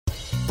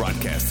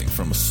Broadcasting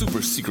from a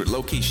super secret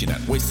location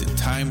at Wasted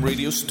Time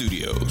Radio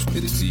Studios.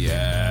 It is the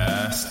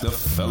Ask the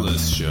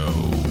Fellas Show.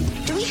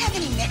 Do we have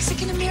any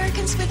Mexican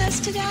Americans with us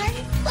today?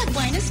 Like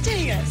Buenos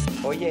Dias.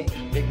 Oye,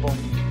 Big Boy,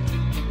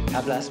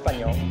 habla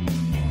español.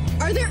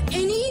 Are there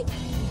any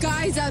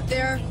guys out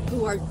there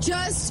who are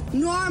just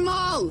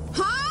normal,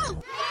 huh?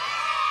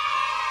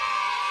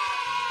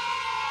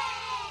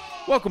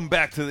 Welcome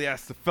back to the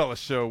Ask the Fellas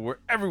Show, where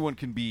everyone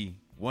can be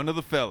one of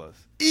the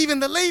fellas. Even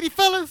the lady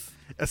fellas?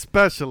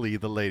 Especially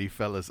the lady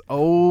fellas.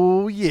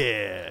 Oh,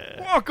 yeah.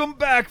 Welcome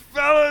back,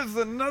 fellas.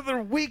 Another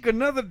week,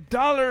 another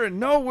dollar, and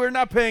no, we're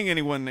not paying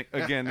anyone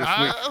again this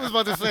week. I was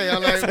about to say,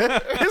 I'm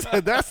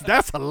like,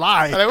 That's a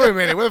lie. I'm like, wait a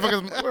minute, where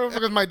the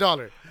fuck is my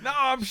dollar? No,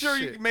 I'm sure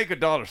you Shit. can make a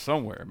dollar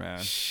somewhere, man.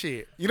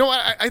 Shit. You know what?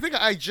 I think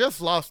I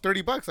just lost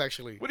 $30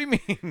 actually. What do you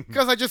mean?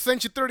 Because I just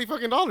sent you $30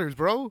 fucking,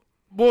 bro.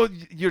 Well,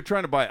 you're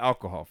trying to buy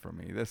alcohol from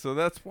me, so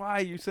that's why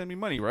you send me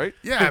money, right?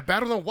 Yeah, but I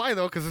don't know why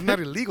though, because it's not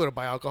illegal to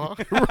buy alcohol.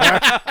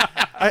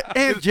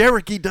 And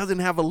Cherokee doesn't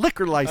have a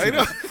liquor license. I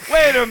know.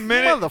 Wait a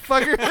minute.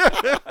 Motherfucker.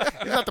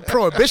 It's not the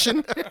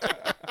prohibition.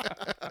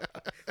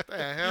 What the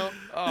hell?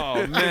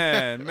 Oh,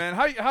 man.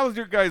 How was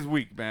your guys'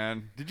 week,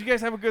 man? Did you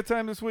guys have a good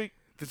time this week?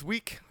 This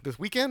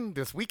weekend?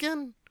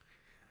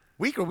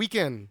 Week or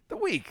weekend? The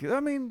week. I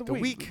mean, the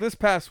week. week. This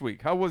past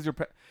week. How was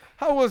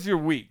your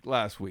week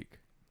last week?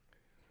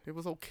 It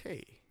was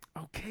okay.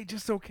 Okay,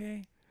 just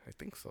okay. I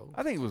think so.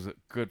 I think it was a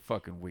good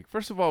fucking week.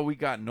 First of all, we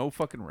got no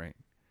fucking rain.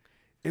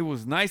 It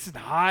was nice and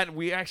hot.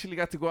 We actually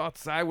got to go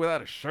outside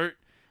without a shirt.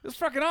 It was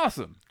fucking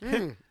awesome.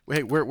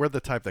 Wait, we're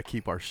the type that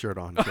keep our shirt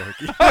on,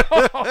 Cherokee.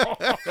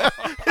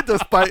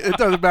 It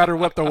doesn't matter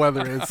what the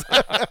weather is.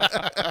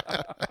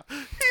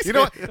 You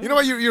know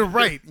what? You're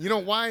right. You know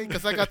why?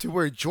 Because I got to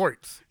wear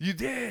jorts. You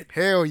did.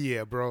 Hell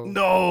yeah, bro.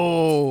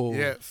 No.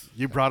 Yes.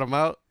 You brought them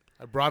out?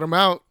 I brought them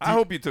out. I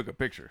hope you took a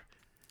picture.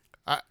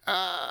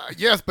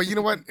 Yes, but you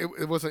know what?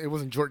 It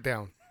wasn't jort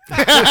down.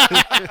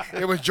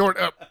 It was jort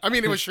up. I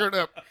mean, it was shirt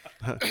up.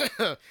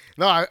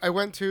 No, I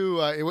went to.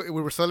 We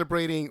were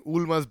celebrating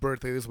Ulma's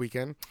birthday this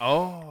weekend.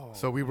 Oh.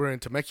 So we were in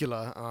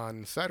Temecula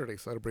on Saturday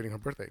celebrating her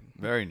birthday.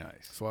 Very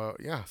nice. So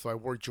so I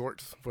wore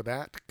jorts for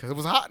that because it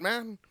was hot,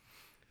 man.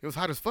 It was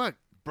hot as fuck.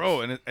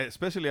 Bro, and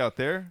especially out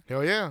there.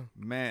 Hell yeah.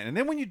 Man, and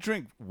then when you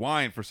drink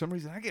wine, for some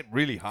reason, I get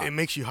really hot. It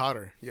makes you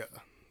hotter. Yeah,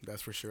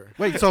 that's for sure.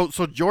 Wait, so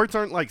jorts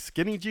aren't like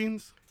skinny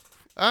jeans?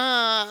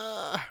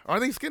 Are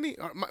they skinny?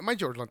 My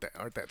jorts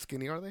aren't that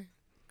skinny, are they?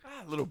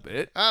 A little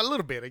bit. A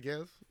little bit, I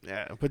guess.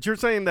 Yeah, but you're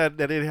saying that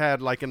it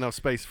had like enough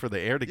space for the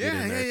air to get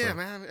in there. Yeah, so.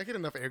 man. I get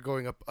enough air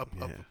going up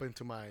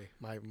into my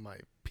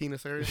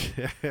penis area.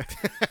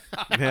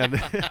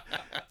 Man,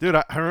 dude,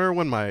 I remember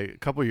when a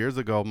couple years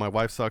ago, my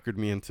wife suckered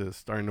me into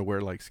starting to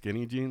wear like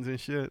skinny jeans and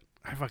shit.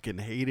 I fucking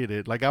hated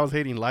it. Like I was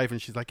hating life,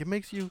 and she's like, "It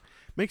makes you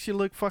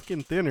look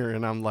fucking thinner,"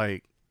 and I'm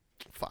like,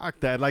 "Fuck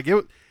that!" Like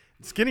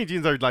skinny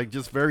jeans are like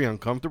just very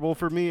uncomfortable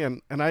for me,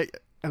 and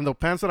the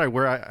pants that I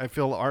wear, I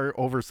feel are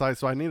oversized,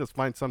 so I need to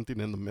find something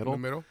in the middle.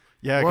 In the middle?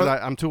 Yeah, because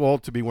I'm too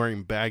old to be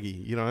wearing baggy.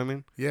 You know what I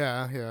mean?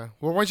 Yeah.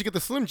 Well, why don't you get the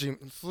slim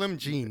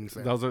jeans?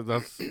 Then?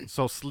 Those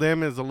so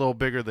slim is a little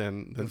bigger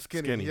than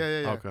skinny.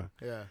 Yeah. Okay.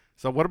 Yeah.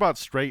 So what about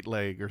straight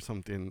leg or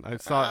something? I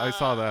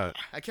saw that.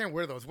 I can't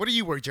wear those. What do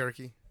you wear,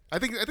 Cherokee? I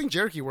think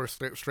Cherokee wears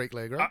straight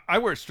leg, right? I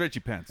wear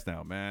stretchy pants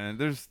now, man.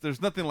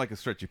 There's nothing like a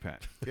stretchy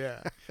pant.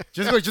 Yeah.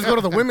 Just go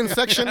to the women's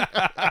section.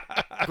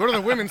 Go to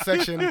the women's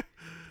section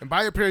and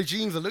buy a pair of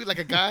jeans that look like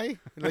a guy.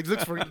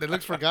 That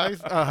looks for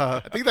guys. I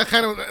think that's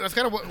kind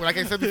of what, like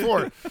I said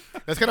before.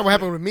 That's kind of what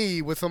happened with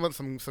me with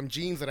some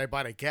jeans that I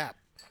bought at Gap.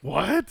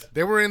 What?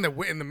 They were in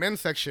the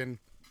men's section.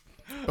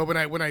 But when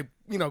I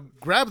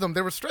grabbed them,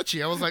 they were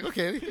stretchy. I was like,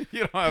 okay.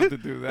 You don't have to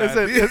do that.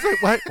 Is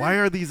it why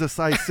are these a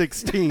size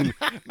 16? You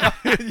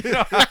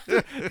don't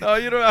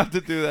have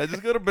to do that.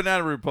 Just go to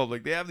Banana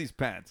Republic. They have these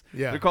pants.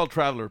 Yeah. They're called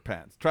traveler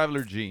pants,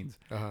 traveler jeans.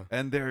 Uh-huh.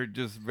 And they're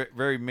just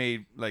very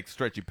made like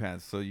stretchy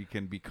pants so you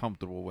can be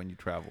comfortable when you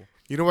travel.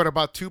 You know what?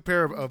 About 2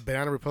 pair of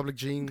Banana Republic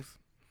jeans,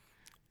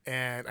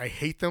 and I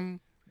hate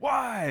them.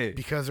 Why?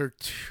 Because they're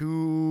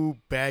too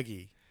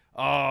baggy.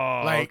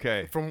 Oh,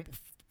 okay.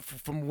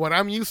 From what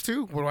I'm used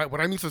to, what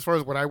I'm used to as far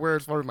as what I wear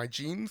as far as my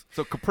jeans.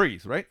 So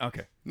capris, right?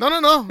 Okay.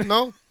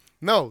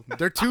 No.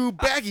 They're too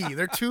baggy.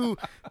 There's too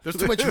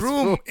much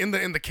room in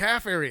the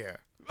calf area.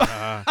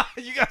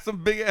 You got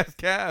some big ass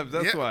calves.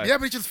 That's why. Yeah,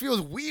 but it just feels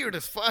weird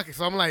as fuck.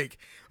 So I'm like,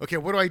 okay,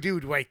 what do I do?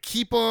 Do I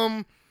keep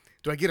them?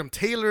 Do I get them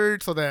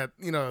tailored so that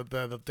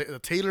the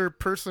tailor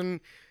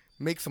person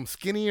makes them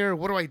skinnier?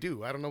 What do I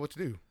do? I don't know what to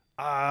do.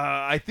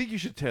 I think you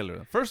should tailor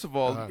them. First of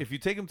all, if you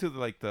take them to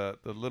the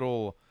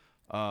little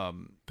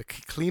the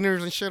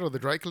cleaners and shit, or the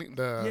dry clean.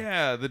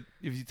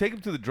 If you take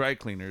them to the dry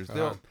cleaners,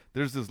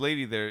 there's this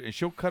lady there, and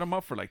she'll cut them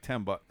up for like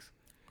 $10.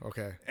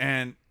 Okay.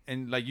 And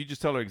like you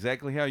just tell her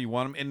exactly how you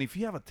want them, and if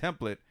you have a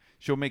template,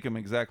 she'll make them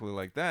exactly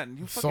like that.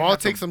 And so I'll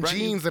take some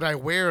jeans that I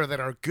wear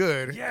that are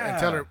good, and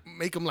tell her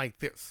make them like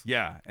this.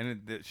 Yeah,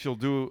 and she'll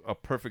do a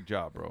perfect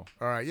job, bro.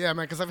 All right, yeah,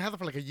 man, because I've had them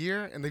for like a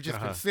year, and they've just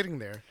been sitting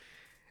there.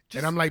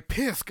 And I'm like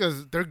pissed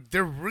because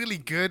they're really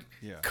good,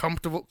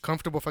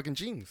 comfortable fucking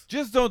jeans.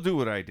 Just don't do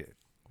what I did.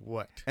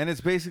 What? And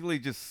it's basically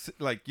just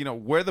like,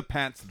 wear the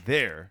pants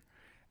there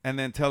and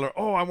then tell her,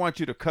 oh, I want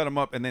you to cut them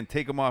up and then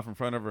take them off in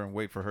front of her and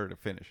wait for her to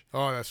finich.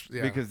 Oh, that's,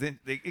 yeah. Because then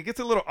it gets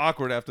a little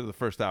awkward after the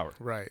first hour.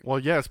 Right. Well,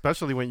 yeah,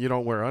 especially when you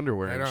don't wear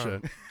underwear and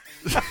shit.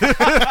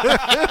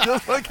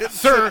 Just like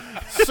sir,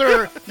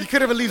 you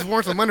could have at least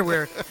worn some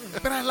underwear.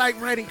 But I like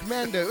riding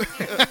commando.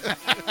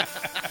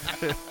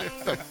 The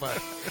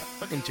fuck?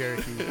 Fucking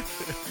Cherokee. You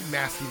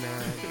nasty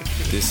man.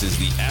 This is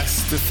the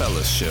Ask the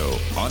Fellas show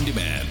on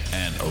demand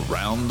and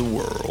around the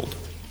world.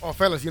 Oh,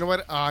 fellas, you know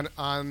what?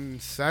 On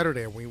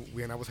Saturday,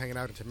 when I was hanging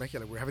out in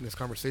Temecula, we were having this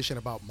conversation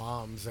about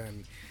moms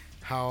and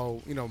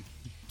how,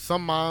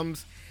 some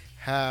moms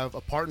have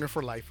a partner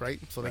for life, right?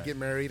 So they get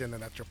married, and then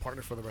that's your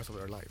partner for the rest of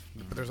their life.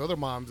 Mm-hmm. But there's other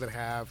moms that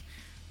have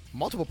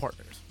multiple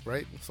partners,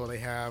 right? So they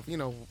have,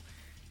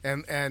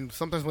 and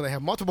sometimes when they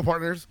have multiple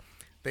partners,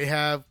 they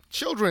have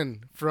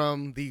children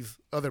from these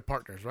other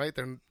partners, right?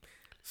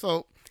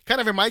 So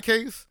kind of in my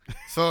case,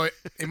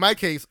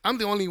 I'm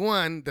the only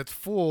one that's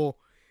full.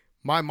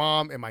 My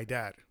mom and my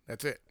dad.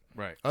 That's it.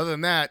 Right. Other than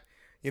that,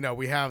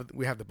 we have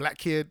the black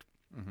kid,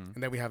 and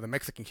then we have the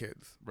Mexican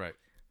kids. Right.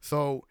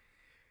 So,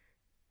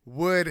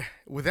 would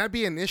that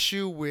be an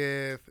issue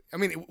with? I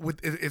mean,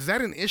 is that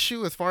an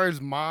issue as far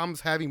as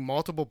moms having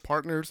multiple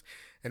partners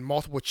and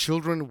multiple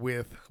children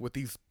with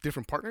these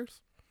different partners?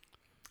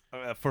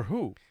 For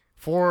who?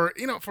 For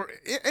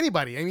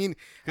anybody. I mean,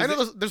 I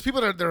know there's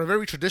people that are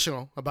very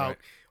traditional about.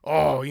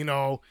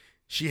 Right.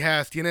 She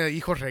tiene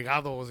hijos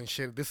regados and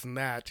shit, this and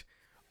that.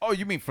 Oh,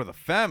 you mean for the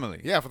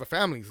family? Yeah, for the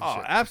families. And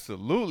shit.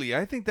 Absolutely.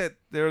 I think that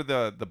they're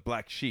the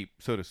black sheep,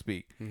 so to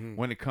speak,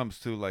 when it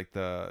comes to like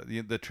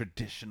the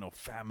traditional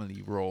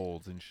family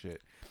roles and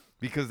shit.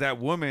 Because that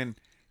woman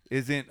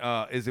isn't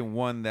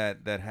one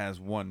that has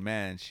one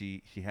man.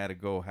 She had to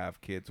go have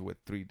kids with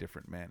 3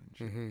 different men.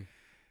 And shit.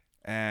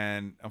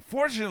 And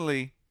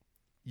unfortunately,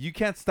 you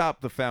can't stop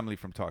the family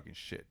from talking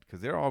shit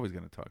because they're always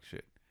going to talk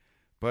shit.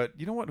 But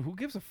you know what? Who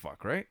gives a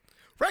fuck, right?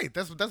 Right,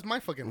 that's my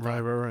fucking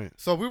thought. Right.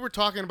 So we were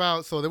talking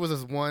about. So there was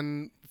this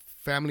one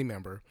family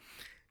member.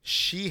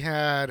 She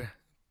had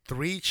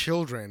 3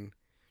 children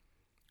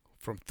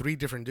from 3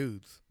 different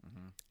dudes,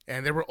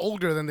 and they were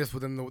older than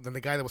than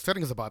the guy that was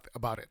telling us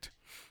about it.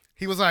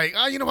 He was like,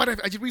 you know what?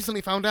 I just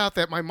recently found out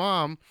that my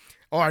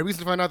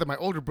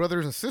older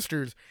brothers and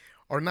sisters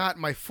are not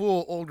my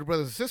full older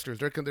brothers and sisters.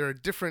 They're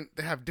different.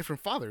 They have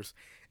different fathers,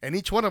 and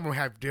each one of them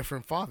have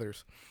different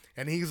fathers.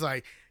 And he's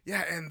like,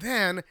 yeah, and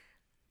then.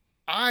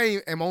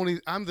 I'm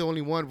the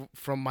only one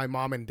from my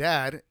mom and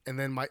dad, and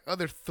then my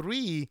other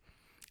 3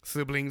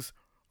 siblings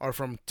are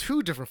from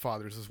 2 different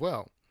fathers as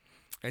well.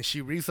 And she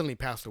recently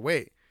passed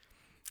away.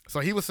 So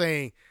he was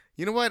saying,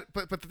 you know what?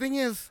 But the thing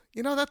is,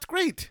 that's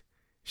great.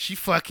 She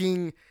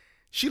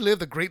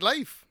lived a great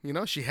life.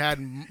 She had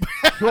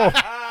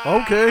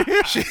okay.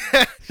 She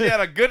had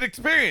a good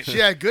experience. She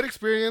had good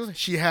experience.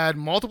 She had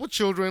multiple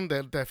children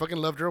that fucking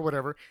loved her or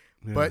whatever.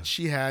 Yeah. But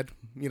she had,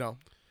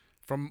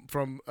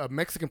 from a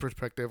Mexican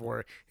perspective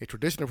or a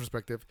traditional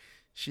perspective,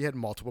 she had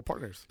multiple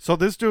partners. So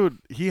this dude,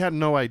 he had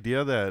no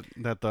idea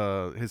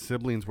that his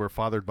siblings were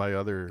fathered by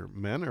other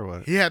men or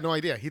what? He had no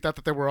idea. He thought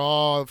that they were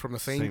all from the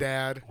same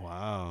dad.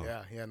 Wow.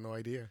 Yeah, he had no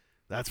idea.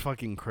 That's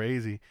fucking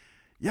crazy.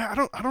 Yeah,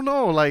 I don't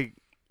know. Like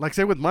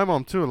say with my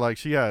mom too. Like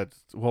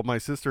my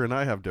sister and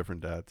I have different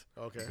dads.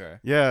 Okay.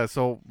 Yeah.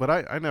 So, but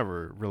I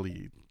never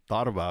really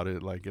thought about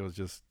it. Like it was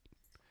just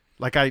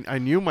like I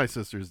knew my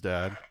sister's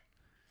dad.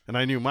 And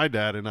I knew my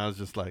dad, and I was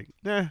just like,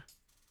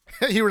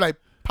 You were like,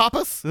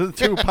 Papas?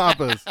 2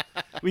 Papas.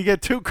 We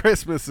get 2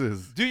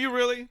 Christmases. Do you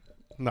really?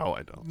 No,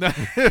 I don't.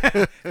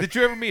 Did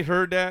you ever meet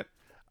her dad?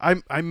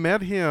 I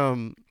met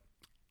him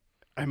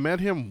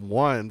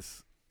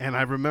once, and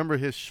I remember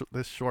this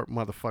short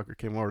motherfucker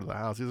came over to the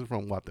house. He's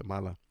from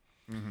Guatemala.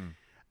 Mm-hmm.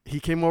 He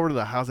came over to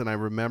the house, and I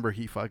remember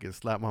he fucking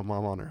slapped my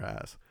mom on her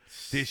ass.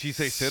 Did she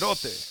say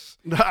cerote?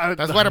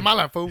 That's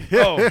Guatemala, fool.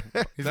 Oh,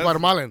 he's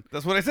Guatemalan.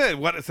 That's what I said.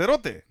 What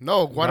cerote?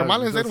 No,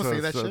 Guatemalans, they don't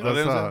say that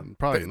shit.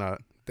 Probably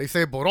not. They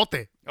say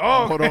borote.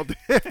 Oh, borote.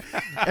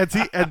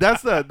 and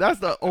that's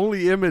the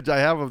only image I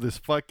have of this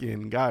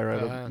fucking guy,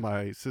 right? Of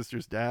my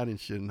sister's dad and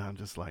shit. And I'm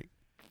just like,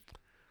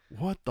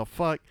 what the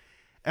fuck?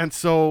 And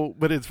so,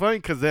 but it's funny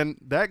because then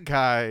that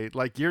guy,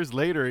 like years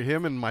later,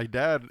 him and my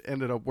dad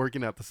ended up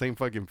working at the same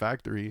fucking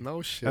factory.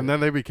 No shit. And then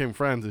they became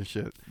friends and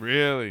shit.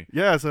 Really?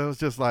 Yeah. So it was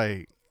just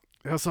like.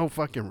 It was so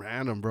fucking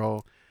random,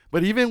 bro.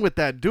 But even with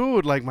that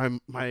dude, like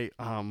my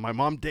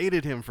mom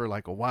dated him for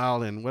like a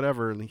while and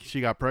whatever, and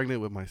she got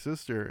pregnant with my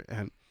sister,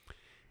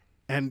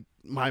 and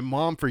my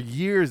mom for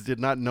years did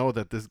not know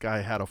that this guy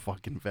had a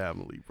fucking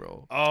family,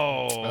 bro.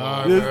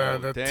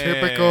 The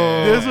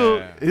typical.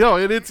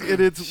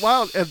 It's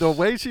wild. And the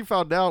way she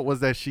found out was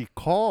that she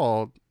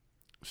called,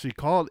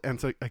 and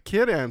so a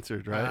kid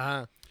answered,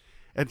 right?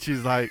 And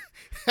she's like,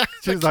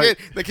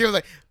 the kid was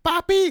like,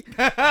 "Papi,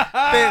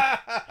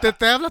 te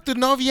habla tu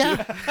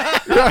novia."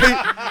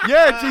 right?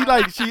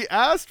 Yeah, she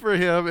asked for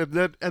him,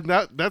 and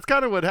that's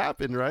kind of what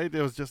happened, right?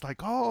 It was just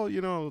like,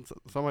 oh,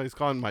 somebody's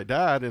calling my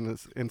dad in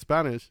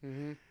Spanish.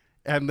 Mm-hmm.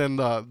 And then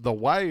the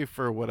wife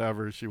or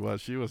whatever she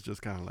was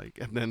just kind of like,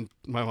 and then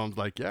my mom's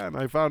like, yeah, and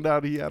I found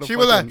out he had a. She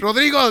was like,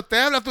 Rodrigo, te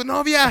habla tu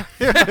novia.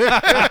 He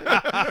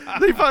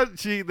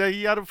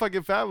had a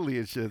fucking family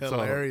and shit.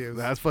 Hilarious.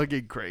 So that's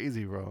fucking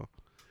crazy, bro.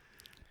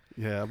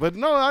 Yeah, but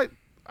no, I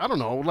don't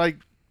know, like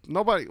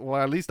nobody.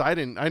 Well, at least I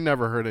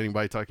never heard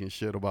anybody talking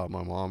shit about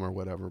my mom or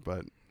whatever.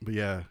 But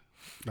yeah.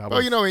 Well,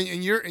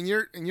 in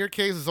your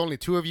case, it's only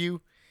 2 of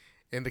you.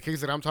 In the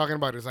case that I'm talking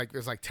about, there's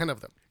like 10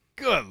 of them.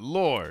 Good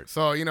Lord.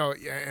 So,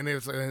 and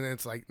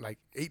it's like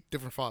 8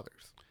 different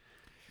fathers.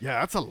 Yeah,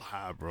 that's a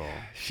lot, bro.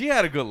 She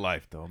had a good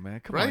life, though,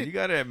 man. Come on, you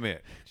got to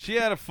admit. She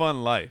had a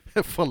fun life.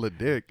 Full of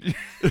dick.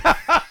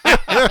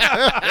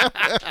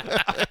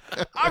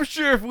 I'm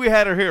sure if we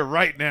had her here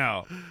right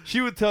now, she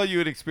would tell you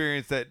an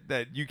experience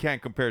that you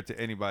can't compare to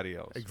anybody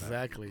else.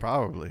 Exactly. Man.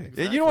 Probably.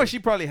 Exactly. And you know what? She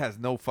probably has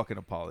no fucking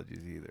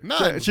apologies either.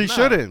 None. She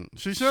shouldn't.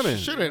 She shouldn't.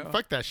 She shouldn't.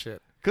 Fuck that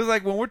shit. Because,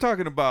 like, when we're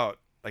talking about,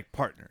 like,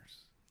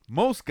 partners,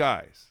 most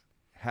guys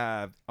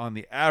have, on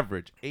the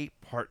average, 8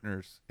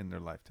 partners in their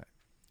lifetime.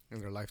 1,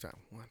 2,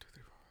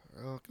 3,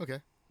 4. Oh, okay.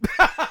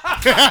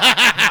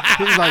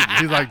 he's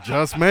like,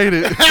 just made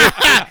it.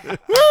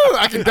 Woo!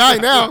 I can die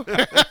now.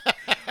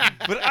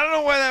 But I don't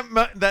know why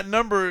that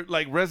number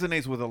like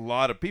resonates with a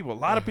lot of people. A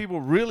lot of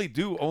people really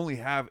do only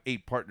have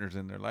 8 partners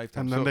in their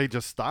lifetime, and then they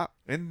just stop.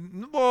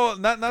 And well,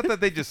 not that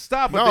they just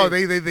stop. No, but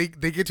they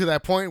get to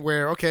that point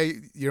where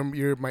okay,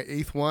 you're my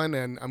 8th one,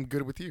 and I'm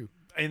good with you.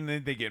 And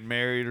then they get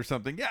married or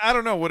something. Yeah, I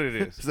don't know what it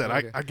is. Said,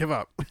 I give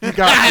up. You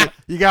got me.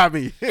 You got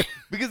me.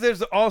 Because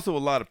there's also a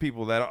lot of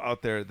people that are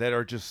out there that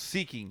are just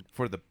seeking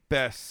for the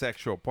best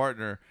sexual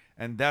partner,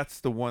 and that's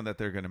the one that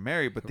they're going to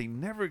marry. But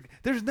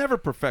there's never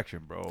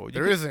perfection, bro.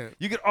 There isn't.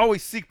 You can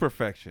always seek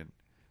perfection,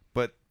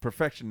 but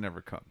perfection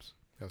never comes.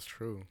 That's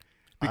true.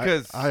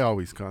 Because I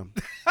always come.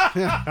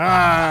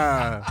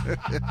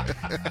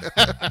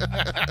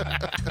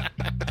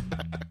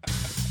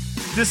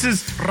 This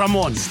is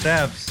Ramon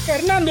Steps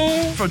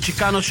Fernando from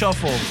Chicano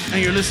Shuffle,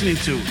 and you're listening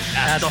to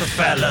Ask the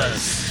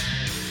Fellas.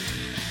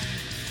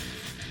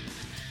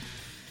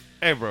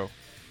 Hey, bro.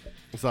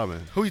 What's up,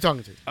 man? Who are you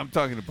talking to? I'm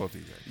talking to both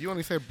of you guys. You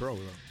only say bro,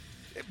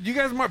 though. You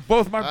guys are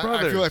both my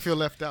brothers. I feel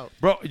left out.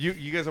 Bro,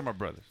 you guys are my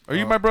brothers. Are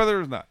you my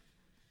brother or not?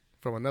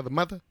 From another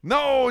mother?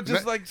 No,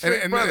 just like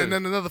straight brothers. And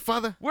then another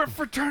father? We're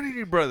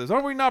fraternity brothers.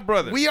 Are we not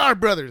brothers? We are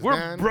brothers, We're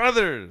man.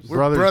 brothers. We're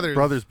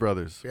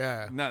brothers.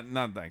 Yeah. Not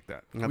like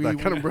that. Not that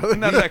kind of brother.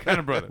 Not that kind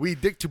of brother. We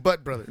dick to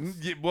butt brothers.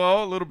 Yeah,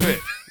 well, a little bit.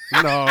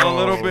 No.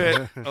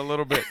 A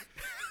little bit.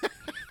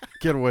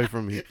 Get away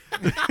from me.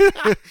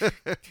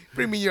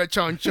 Bring me your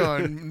chon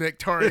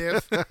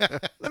Nectarius.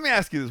 Let me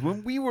ask you this.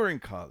 When we were in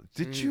college,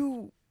 did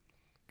you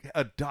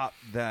adopt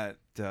that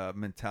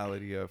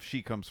mentality of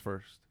she comes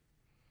first?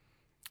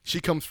 She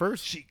comes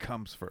first? She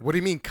comes first. What do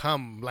you mean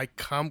come? Like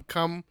come?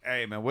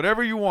 Hey, man,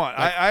 whatever you want.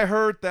 Like, I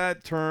heard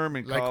that term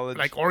in college.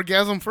 Like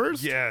orgasm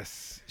first?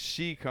 Yes.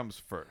 She comes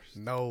first.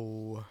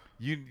 No.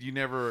 You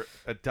never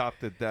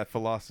adopted that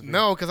philosophy?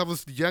 No, because I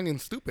was young and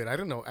stupid. I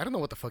don't know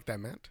what the fuck that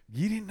meant.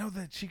 You didn't know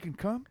that she can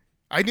come?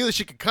 I knew that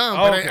she could come,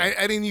 but okay.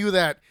 I didn't know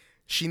that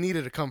she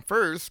needed to come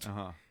first,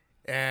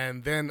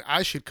 and then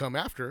I should come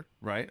after.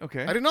 Right,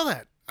 okay. I didn't know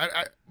that.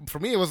 For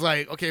me, it was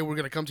like, okay, we're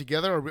going to come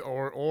together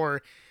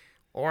or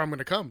I'm going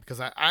to come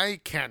because I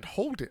can't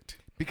hold it.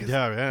 Because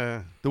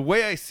yeah. The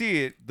way I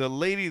see it, the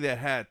lady that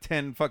had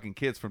 10 fucking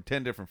kids from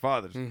 10 different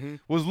fathers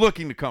was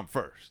looking to come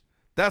first.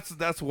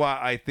 That's why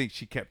I think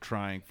she kept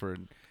trying for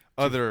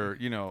other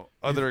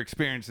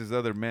experiences,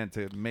 other men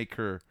to make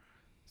her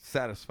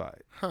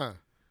satisfied. Huh.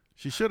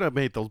 She should have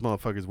made those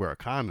motherfuckers wear a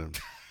condom.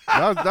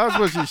 That's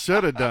what she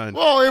should have done.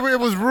 Well, it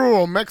was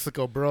rural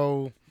Mexico,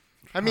 bro.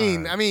 I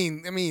mean,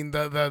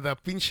 the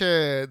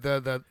pinche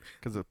the.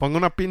 Because pongo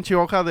una pinche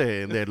hoja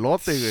de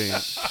elote,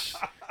 güey.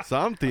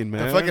 Something,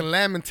 man. The fucking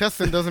lamb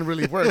intestine doesn't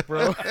really work,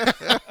 bro.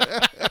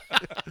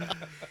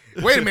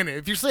 Wait a minute.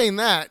 If you're saying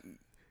that.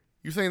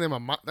 You're saying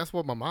that that's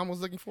what my mom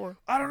was looking for?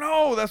 I don't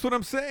know. That's what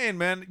I'm saying,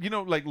 man. You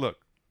know, like, look,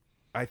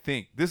 I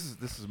think this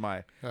is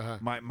my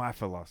my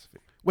philosophy.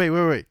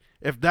 Wait.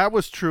 If that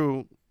was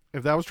true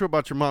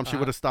about your mom, she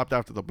would have stopped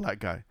after the black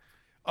guy.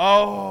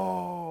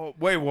 Oh,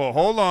 wait. Well,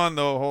 hold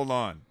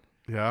on.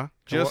 Yeah.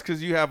 Just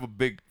because you have a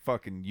big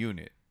fucking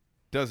unit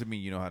doesn't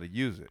mean you know how to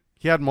use it.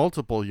 He had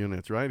multiple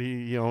units, right?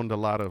 He owned a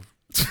lot of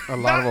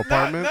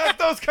apartments. Not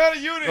those kind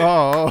of units.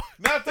 Oh.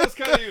 Not those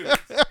kind of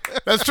units.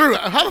 That's true.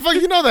 How the fuck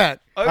you know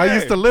that? Okay. I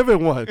used to live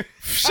in one.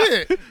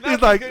 Shit.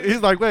 He's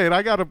like, wait,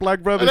 I got a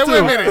black brother too. Wait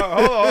a minute.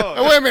 Hold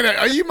on. Wait a minute.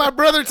 Are you my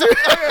brother too?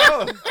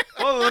 Hold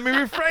on. Let me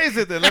rephrase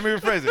it then.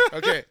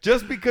 Okay.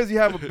 Just because you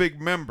have a big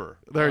member,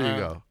 there you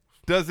go,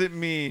 doesn't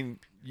mean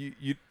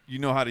you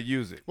know how to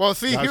use it. Well,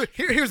 see,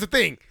 here's the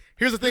thing.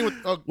 Here's the thing with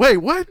wait,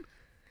 what?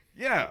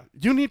 Yeah.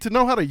 You need to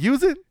know how to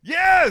use it?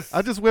 Yes.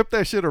 I just whipped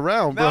that shit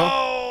around, bro.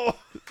 No.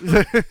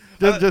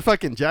 just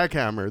fucking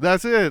jackhammer.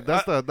 That's it.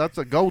 That's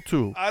a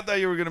go-to. I thought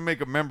you were gonna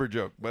make a member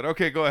joke, but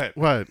okay, go ahead.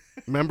 What?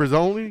 Members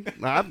only?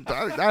 I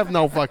have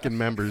no fucking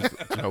members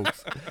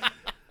jokes.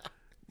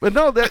 But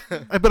no,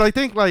 but I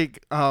think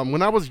like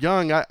when I was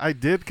young, I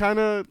did kind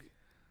of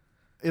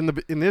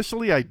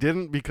initially I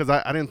didn't because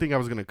I didn't think I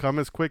was gonna come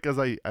as quick as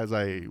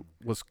I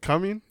was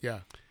coming. Yeah.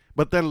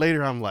 But then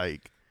later I'm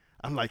like,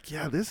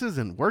 yeah, this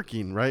isn't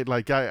working, right?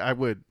 Like I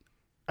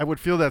would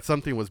feel that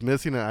something was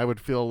missing, and I would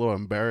feel a little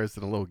embarrassed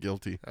and a little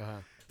guilty.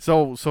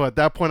 So at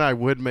that point, I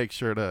would make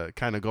sure to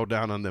kind of go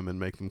down on them and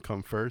make them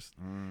come first.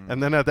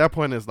 And then at that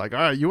point, it's like, all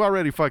right, you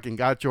already fucking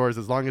got yours.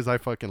 As long as I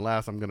fucking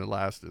last, I'm gonna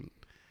last,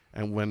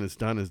 and when it's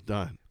done, it's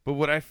done. But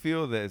what I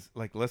feel that is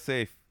like, let's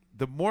say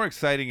the more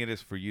exciting it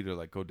is for you to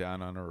like go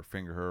down on her or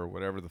finger her or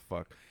whatever the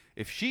fuck,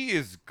 if she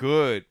is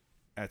good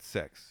at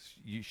sex,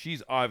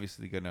 she's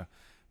obviously gonna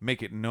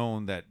make it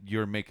known that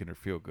you're making her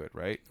feel good,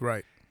 right?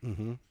 Right.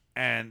 Mm-hmm.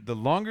 And the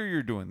longer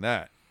you're doing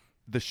that,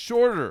 the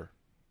shorter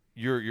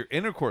your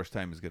intercourse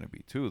time is going to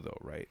be too, though,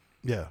 right?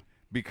 Yeah.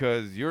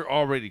 Because you're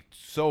already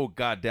so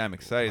goddamn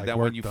excited Like that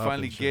when you worked up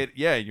finally and shit.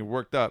 you're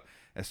worked up.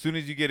 As soon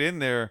as you get in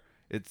there,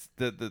 it's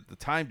the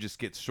time just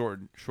gets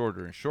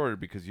shorter and shorter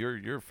because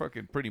you're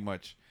fucking pretty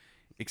much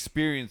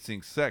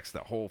experiencing sex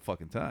that whole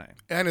fucking time.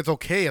 And it's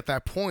okay at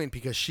that point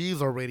because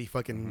she's already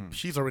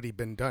she's already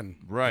been done.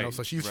 Right. You know?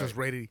 So she's just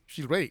ready.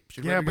 She's ready.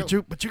 Yeah, ready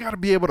to but go. you got to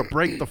be able to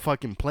break the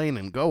fucking plane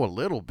and go a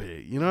little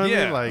bit. You know what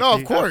I mean? Like, No,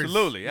 of course.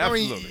 Absolutely. I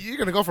mean, you're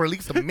going to go for at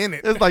least a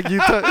minute. It's like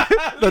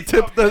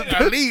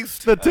At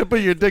least. the tip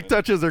of your dick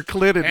touches her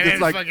clit, and it's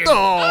like, fucking,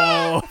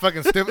 oh,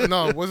 fucking Stifler.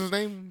 No, what's his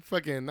name?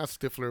 Fucking not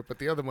Stifler, but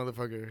the other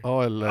motherfucker. oh,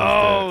 I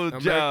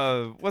love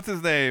that. What's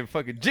his name?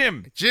 Fucking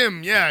Jim.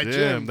 Jim. Yeah,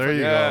 Jim. There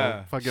you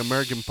Yeah. go. Fucking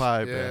American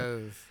Pie,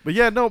 man. Yes. But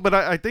yeah, no, but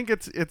I think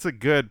it's a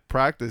good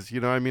practice, you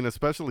know what I mean,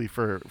 especially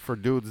for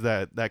dudes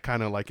that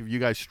kind of like, if you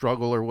guys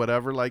struggle or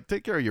whatever, like,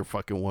 take care of your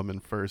fucking woman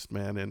first,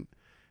 man, and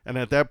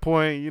at that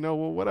point, you know,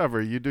 well,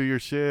 whatever, you do your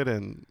shit,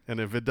 and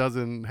if it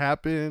doesn't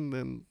happen,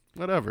 then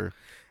whatever.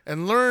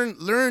 And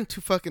learn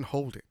to fucking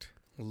hold it.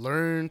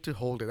 Learn to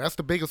hold it. That's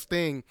the biggest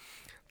thing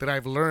that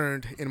I've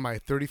learned in my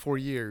 34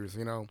 years,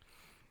 you know,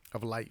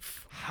 of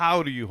life.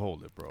 How do you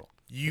hold it, bro?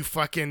 You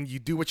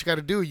do what you got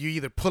to do. You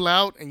either pull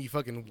out and you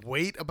fucking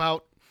wait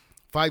about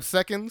 5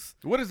 seconds.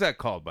 What is that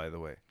called, by the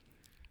way?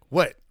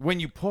 What?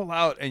 When you pull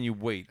out and you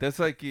wait. That's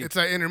like It's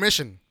an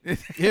intermission.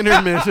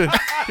 Intermission.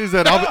 He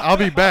said, I'll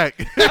be back.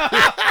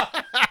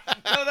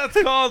 No,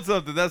 that's called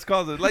something. That's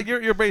called something. Like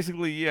you're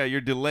basically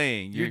you're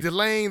delaying. You're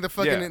delaying the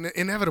fucking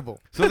inevitable.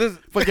 So this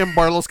Fucking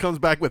Barlos comes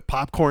back with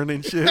popcorn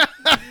and shit.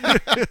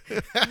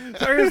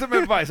 so here's some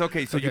advice.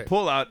 Okay, so you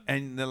pull out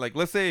and then like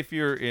let's say if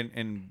you're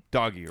in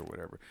doggy or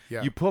whatever,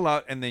 you pull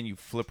out and then you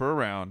flip her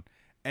around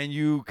and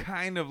you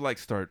kind of like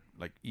start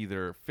like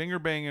either finger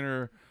banging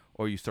her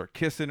or you start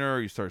kissing her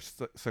or you start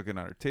sucking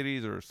on her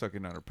titties or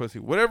sucking on her pussy,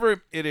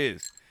 whatever it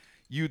is.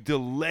 You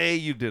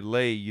delay.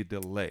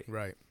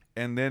 Right.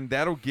 And then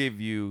that'll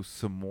give you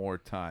some more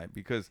time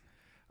because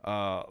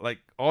like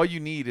all you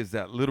need is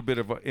that little bit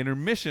of an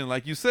intermission,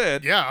 like you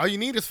said. Yeah, all you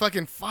need is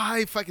fucking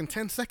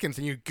 10 seconds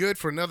and you're good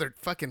for another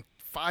fucking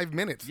 5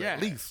 minutes at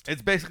least.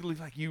 It's basically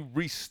like you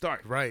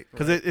restart. Right.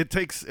 Because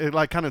it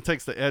like kind of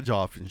takes the edge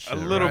off and shit. A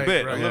little Right,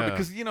 bit. right. A little bit.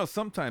 Because, you know,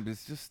 sometimes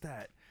it's just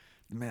that,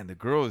 man, the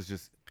girl is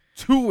just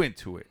too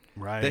into it.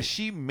 Right. That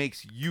she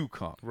makes you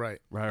come. Right.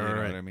 You know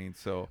what I mean?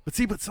 So.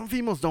 But some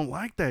females don't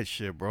like that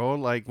shit, bro.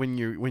 Like when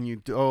you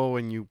go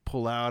and you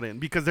pull out and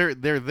because they're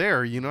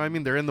there, you know what I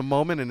mean? They're in the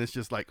moment and it's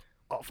just like,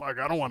 oh fuck,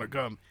 I don't want to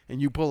come. And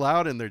you pull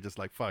out and they're just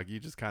like, fuck, you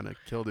just kind of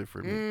killed it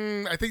for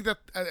me. I think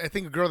a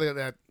girl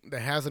that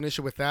has an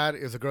issue with that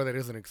is a girl that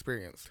isn't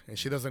experienced and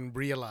she doesn't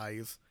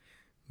realize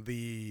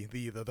the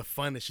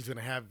fun that she's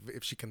gonna have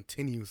if she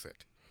continues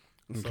it.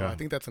 So Okay. I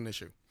think that's an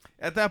issue.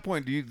 At that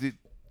point, do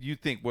you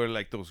think we're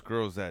like those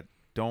girls that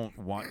don't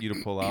want you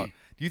to pull out?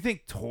 Do you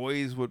think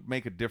toys would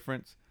make a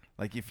difference?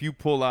 Like if you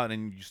pull out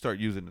and you start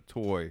using a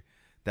toy,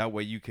 that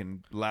way you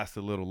can last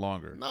a little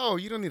longer. No,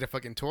 you don't need a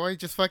fucking toy.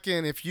 Just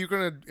fucking if you're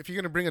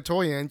gonna bring a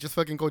toy in, just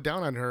fucking go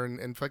down on her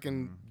and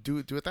fucking do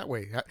it that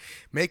way.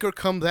 Make her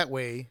come that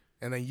way,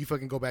 and then you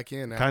fucking go back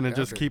in. Kind of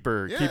just keep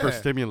her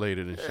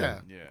stimulated and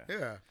shit.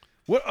 Yeah.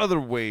 What other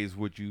ways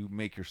would you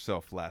make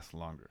yourself last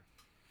longer?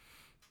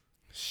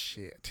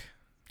 Shit.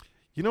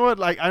 You know what?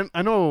 Like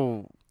I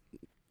know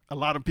a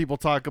lot of people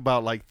talk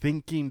about like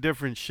thinking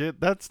different shit.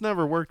 That's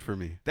never worked for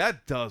me.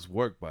 That does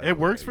work, by the way. It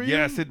works for you?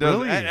 Yes, it does.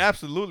 Really? It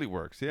absolutely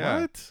works.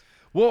 Yeah. What?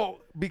 Well,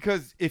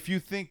 because if you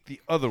think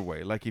the other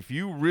way, like if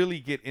you really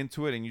get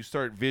into it and you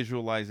start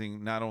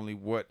visualizing not only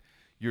what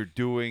you're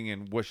doing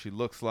and what she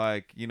looks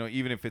like, you know,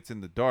 even if it's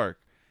in the dark,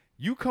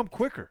 you come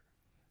quicker.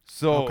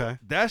 So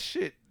that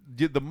shit,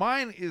 the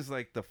mind is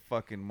like the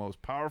fucking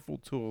most powerful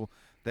tool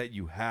that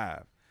you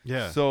have.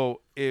 Yeah.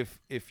 So if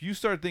you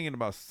start thinking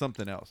about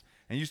something else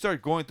and you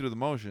start going through the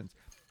motions,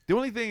 the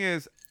only thing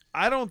is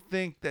I don't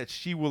think that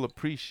she will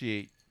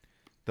appreciate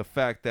the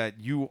fact that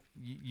you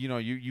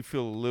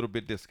feel a little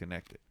bit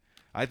disconnected.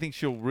 I think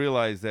she'll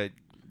realize that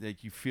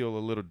like you feel a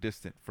little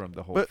distant from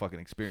the whole But- fucking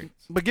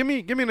experience. But give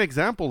me an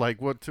example,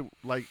 like what to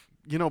like.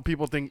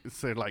 People think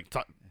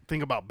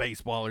think about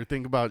baseball or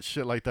think about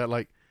shit like that.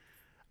 Like,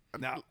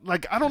 Now,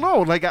 like I don't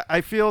know. Like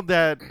I feel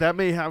that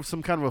may have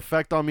some kind of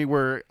effect on me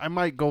where I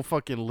might go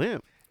fucking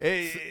limp.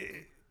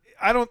 It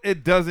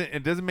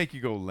doesn't make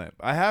you go limp.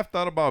 I have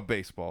thought about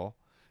baseball,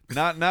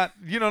 not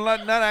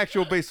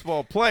actual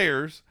baseball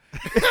players.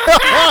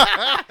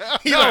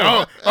 He's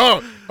like,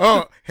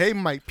 oh, hey,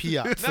 Mike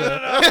Piazza.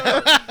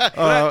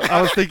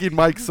 I was thinking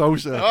Mike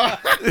Socha.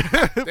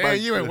 Damn,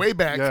 you went way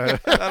back. Yeah.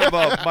 Not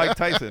about Mike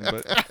Tyson,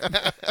 but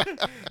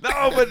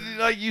no, but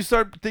like you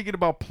start thinking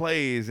about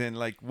plays and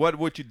like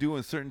what you do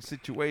in certain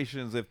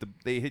situations if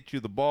they hit you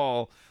the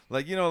ball,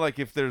 like like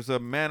if there's a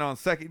man on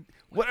second,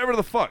 whatever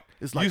the fuck.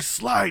 It's like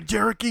slide,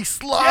 Jericho,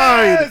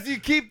 slide. Yes, you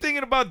keep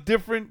thinking about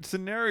different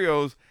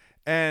scenarios.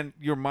 And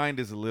your mind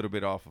is a little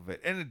bit off of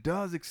it, and it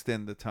does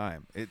extend the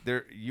time.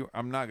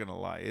 I'm not gonna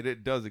lie,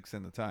 it does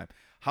extend the time.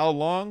 How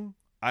long?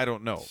 I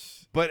don't know,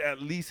 but at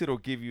least it'll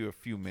give you a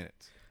few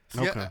minutes.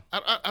 See, Okay.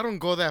 I don't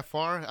go that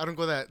far. I don't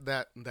go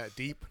that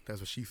deep. That's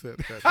what she said.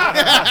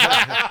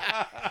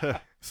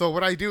 So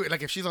what I do,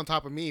 like if she's on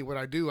top of me, what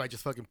I do, I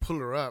just fucking pull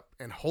her up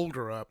and hold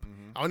her up.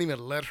 I don't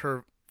even let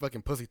her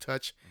fucking pussy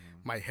touch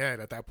my head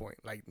at that point.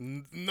 Like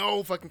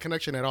no fucking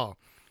connection at all,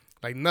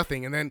 like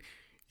nothing. And then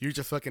you're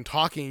just fucking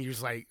talking. You're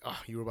just like, oh,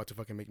 you were about to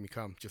fucking make me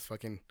come. Just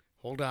fucking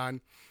hold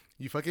on.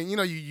 You fucking,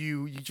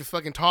 you just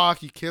fucking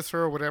talk. You kiss her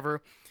or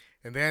whatever.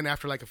 And then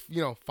after like,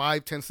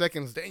 5-10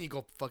 seconds, then you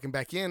go fucking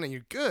back in and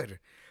you're good.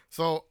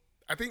 So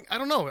I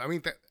don't know. I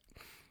mean,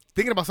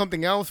 thinking about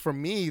something else for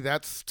me,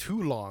 that's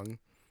too long.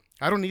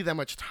 I don't need that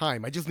much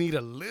time. I just need a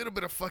little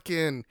bit of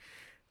fucking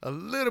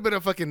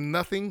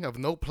nothing, of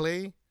no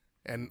play.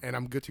 And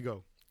I'm good to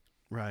go.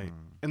 Right.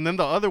 And then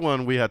the other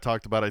one we had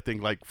talked about, I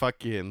think, like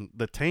fucking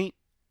the taint,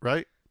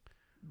 right?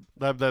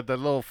 That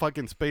little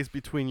fucking space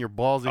between your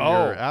balls and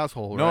your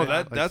asshole. No,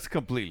 right? that's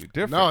completely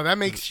different. No, that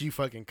makes you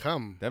fucking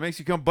come. That makes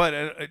you come.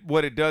 But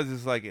what it does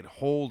is like it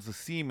holds the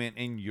semen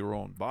in your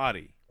own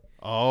body.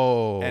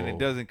 Oh. And it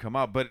doesn't come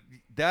out. But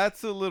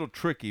that's a little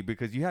tricky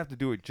because you have to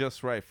do it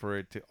just right for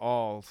it to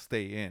all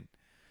stay in.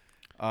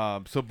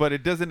 But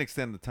it doesn't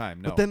extend the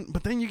time. No.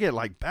 But then you get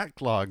like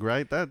backlog,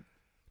 right? That.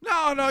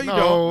 No, you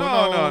No,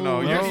 don't. no.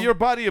 Your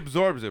body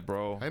absorbs it,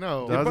 bro. I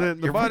know. Does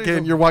it?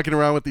 body's You're walking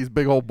around with these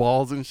big old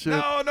balls and shit.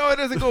 No, it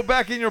doesn't go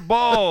back in your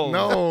balls.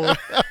 No.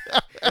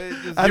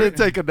 I didn't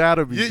take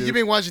anatomy. You've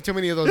been watching too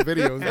many of those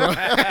videos, bro.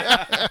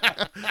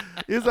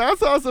 I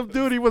saw some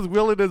dude. He was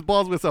wheeling his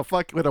balls with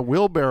a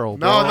wheelbarrow.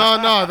 Bro.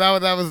 No.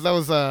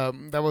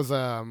 That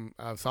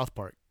was South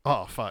Park.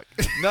 Oh fuck.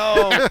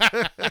 No,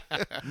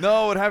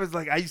 what happens,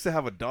 like I used to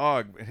have a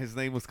dog and his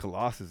name was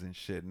Colossus and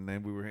shit, and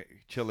then we were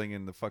chilling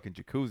in the fucking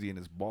jacuzzi and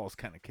his balls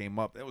kind of came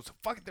up. They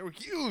were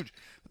huge.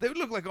 They would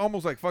look like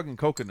almost like fucking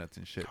coconuts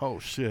and shit. Oh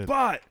shit.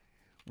 But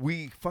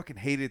we fucking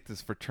hated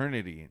this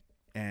fraternity,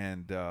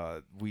 and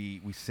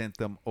we sent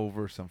them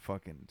over some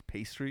fucking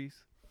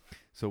pastries.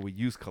 So we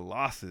used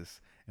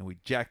Colossus and we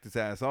jacked his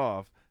ass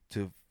off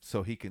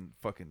so he can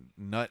fucking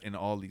nut in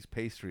all these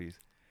pastries.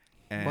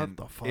 And what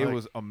the fuck? It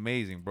was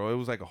amazing, bro. It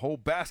was like a whole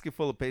basket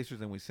full of pastries,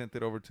 and we sent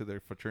it over to their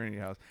fraternity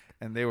house,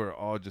 and they were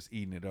all just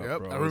eating it up, Yep,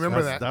 bro. I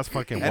remember that. That's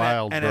fucking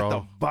wild, and bro. at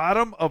the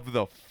bottom of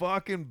the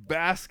fucking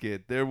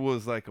basket, there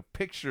was like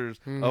pictures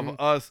of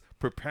us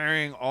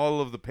preparing all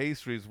of the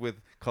pastries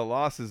with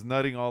Colossus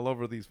nutting all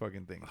over these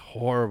fucking things.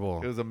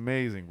 Horrible. It was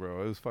amazing,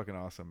 bro. It was fucking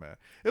awesome, man.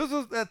 It was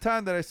just that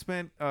time that I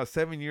spent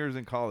 7 years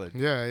in college.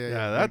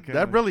 Yeah.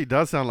 That really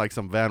does sound like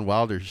some Van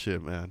Wilder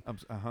shit, man.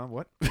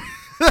 What?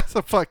 That's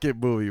a fucking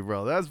movie,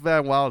 bro. That's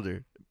Van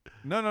Wilder.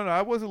 No.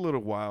 I was a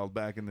little wild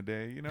back in the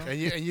day, you know. And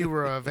you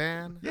were a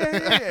van?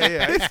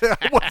 Yeah. I used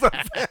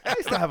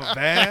to have a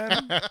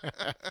van.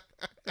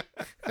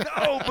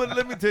 No, but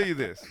let me tell you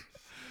this: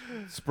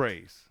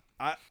 sprays.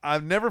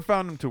 I've never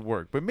found them to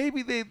work, but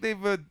maybe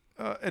they've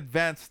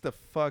advanced the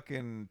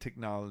fucking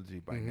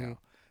technology by now.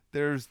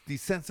 There's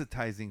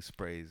desensitizing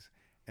sprays,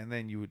 and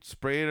then you would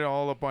spray it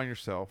all up on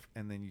yourself,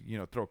 and then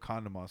you throw a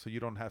condom on, so you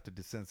don't have to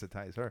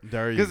desensitize her.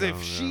 There you Because go,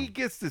 if she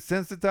gets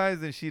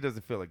desensitized, then she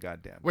doesn't feel a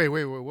goddamn. Wait.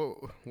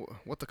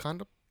 What the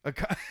condom?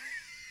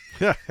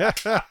 This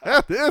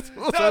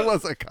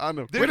was a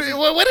condom. What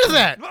is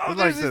that? It's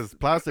like this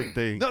plastic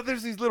thing. No,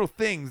 there's these little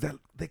things that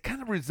they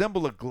kind of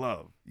resemble a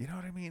glove. You know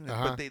what I mean?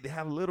 But they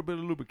have a little bit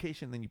of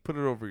lubrication. Then you put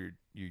it over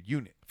your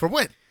unit. For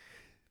what?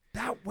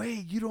 That way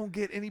you don't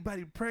get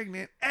anybody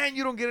pregnant and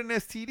you don't get an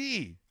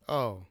STD.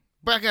 Oh,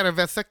 but I got a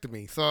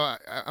vasectomy, so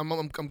I'm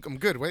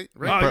good. Wait,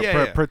 right? Oh,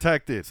 yeah.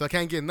 Protected. So I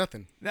can't get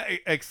nothing.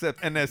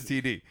 Except an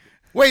STD.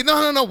 Wait,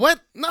 no. What?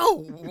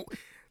 No.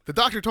 The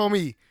doctor told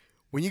me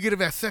when you get a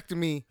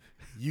vasectomy,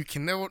 you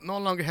can no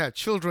longer have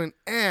children,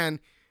 and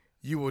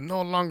you will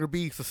no longer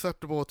be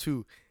susceptible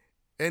to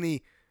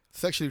any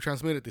sexually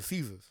transmitted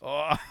diseases.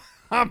 Oh,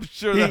 I'm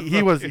sure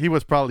he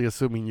was probably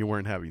assuming you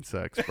weren't having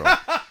sex, bro.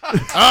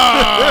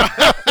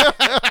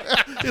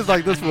 He's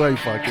like, this way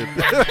fucking.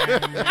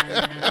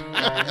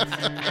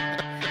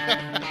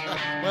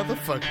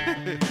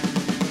 Motherfucker.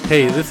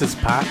 Hey, this is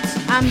Pat.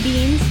 I'm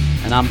Beans.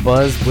 And I'm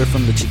Buzz. We're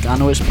from the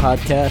Chicano-ish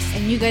podcast.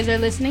 And you guys are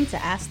listening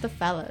to Ask the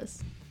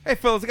Fellas. Hey,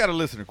 fellas, I got a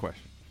listener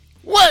question.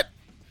 What?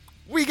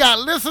 We got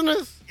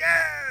listeners?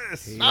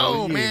 Yes!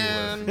 Oh,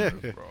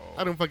 man.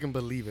 I don't fucking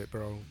believe it,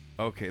 bro.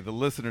 Okay, the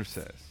listener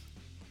says,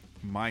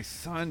 my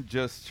son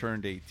just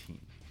turned 18.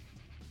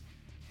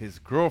 His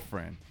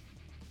girlfriend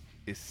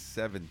is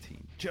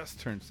 17. Just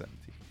turned 17.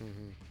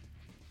 Mm-hmm.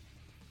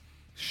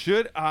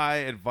 Should I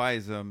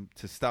advise him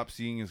to stop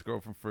seeing his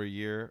girlfriend for a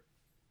year,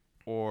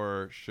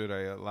 or should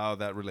I allow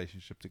that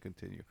relationship to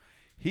continue?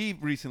 He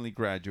recently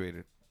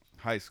graduated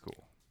high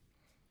school.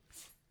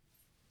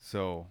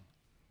 So,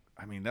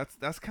 I mean,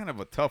 that's kind of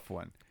a tough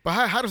one.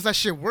 But how does that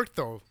shit work,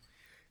 though?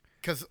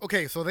 Because,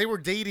 okay, so they were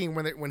dating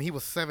when he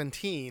was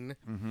 17.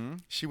 Mm-hmm.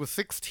 She was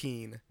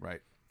 16.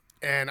 Right.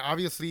 And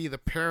obviously the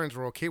parents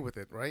were okay with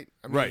it, right?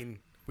 I mean,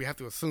 we have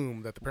to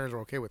assume that the parents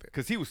were okay with it.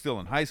 Because he was still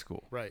in high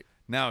school. Right.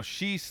 Now,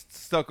 she's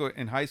stuck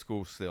in high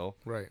school still.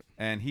 Right.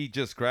 And he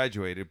just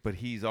graduated, but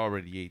he's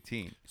already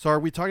 18. So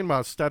are we talking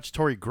about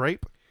statutory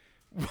grape?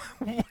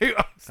 Wait,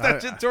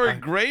 statutory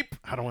grape?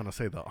 I don't want to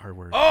say the R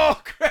word.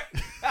 Oh, great.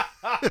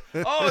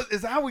 Oh,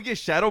 is that how we get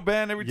shadow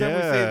banned every time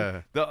we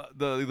say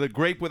the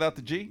grape without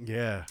the G?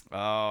 Yeah.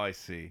 Oh, I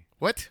see.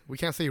 What? We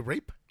can't say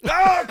rape?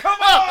 Oh, come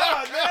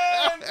on,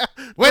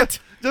 man! What?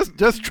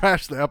 Just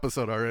trash the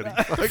episode already.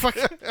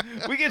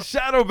 We get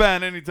shadow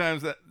banned anytime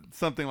that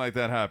something like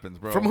that happens,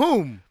 bro. From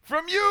whom?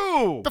 From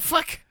you. The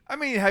fuck? I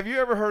mean, have you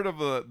ever heard of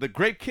the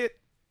Grape Kit?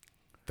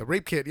 The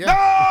Rape Kit, yeah.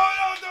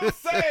 No, don't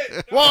say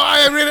it. Well,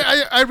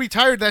 I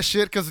retired that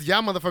shit because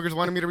motherfuckers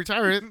wanted me to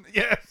retire it.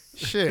 Yes.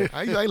 Shit,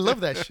 I love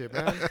that shit,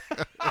 man.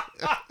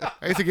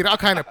 I used to get all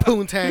kind of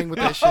poontang with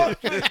that shit.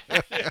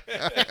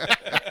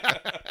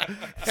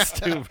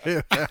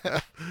 Stupid.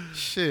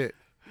 Shit.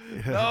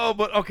 No,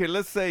 but okay,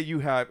 let's say you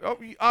have,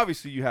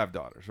 obviously you have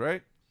daughters,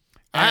 right?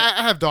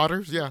 I have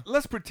daughters, yeah.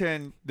 Let's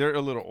pretend they're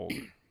a little older,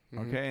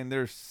 okay? And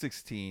they're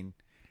 16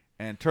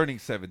 and turning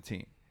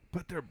 17.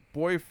 But their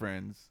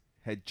boyfriends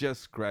had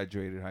just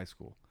graduated high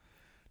school.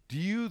 Do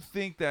you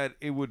think that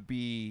it would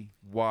be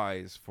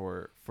wise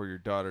for your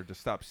daughter to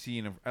stop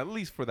seeing him at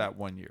least for that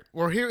 1 year?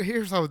 Well,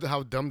 here's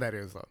how dumb that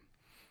is, though.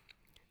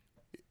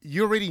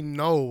 You already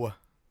know.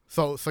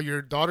 So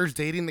your daughter's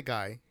dating the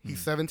guy.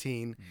 He's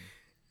 17.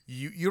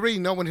 You already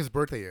know when his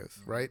birthday is,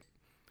 right?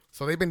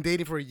 So they've been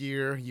dating for a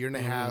year and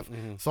a half.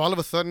 So all of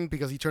a sudden,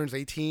 because he turns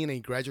 18 and he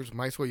graduates from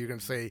high school, you're going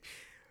to say,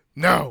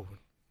 no.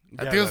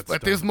 At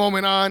this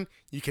moment on,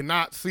 you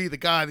cannot see the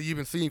guy that you've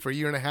been seeing for a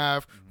year and a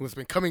half, who's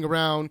been coming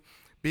around,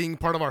 being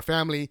part of our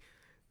family.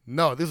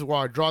 No, this is where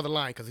I draw the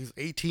line, because he's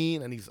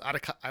 18 and he's out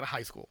of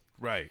high school.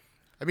 Right.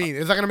 I mean,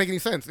 it's not going to make any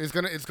sense. It's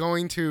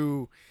going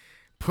to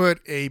put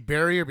a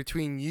barrier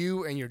between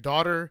you and your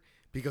daughter,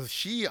 because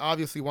she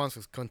obviously wants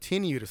to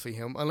continue to see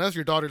him, unless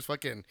your daughter's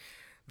fucking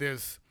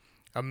this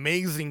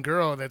amazing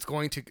girl that's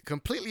going to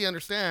completely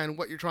understand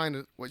what you're trying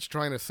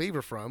to save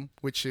her from,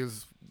 which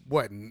is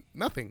what?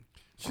 Nothing.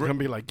 She's going to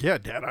be like, yeah,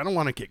 Dad, I don't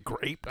want to get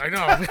grape. I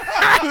know.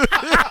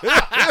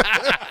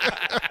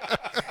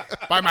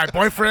 By my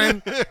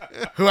boyfriend,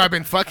 who I've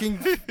been fucking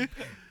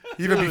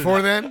even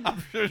before then.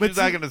 I'm sure she's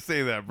not going to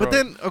say that, bro. But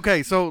then,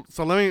 okay, so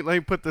let me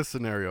put this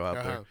scenario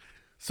out there.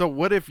 So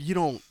what if you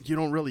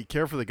don't really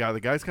care for the guy? The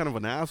guy's kind of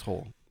an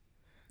asshole,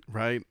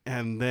 right?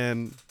 And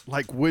then,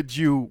 like, would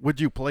you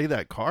play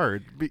that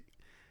card?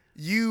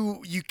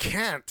 You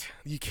can't.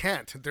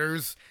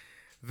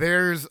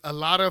 There's a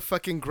lot of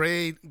fucking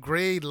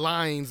gray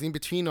lines in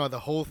between the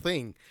whole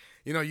thing.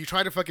 You know, you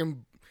try to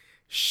fucking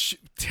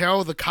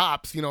tell the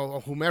cops,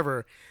 or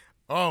whomever,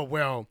 oh,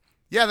 well,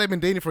 yeah, they've been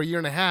dating for a year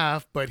and a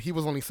half, but he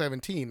was only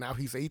 17. Now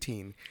he's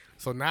 18.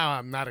 So now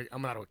I'm not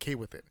okay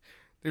with it.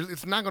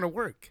 It's not going to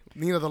work.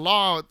 The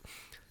law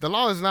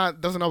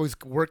doesn't always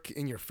work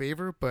in your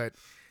favor, but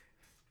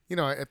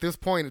at this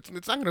point,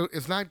 it's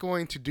not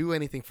going to do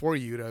anything for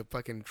you to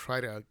fucking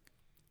try to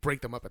break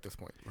them up at this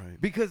point.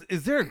 Right. Because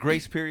is there a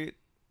grace period,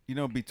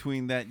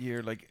 between that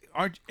year? Like,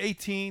 aren't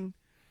 18,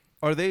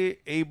 are they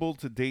able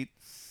to date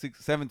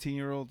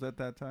 17-year-olds at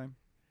that time?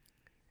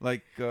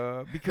 Like,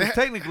 because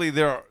technically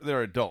they're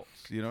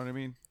adults, you know what I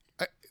mean?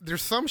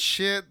 There's some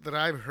shit that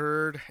I've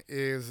heard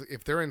is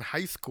if they're in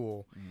high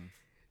school,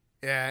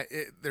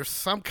 there's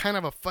some kind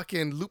of a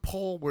fucking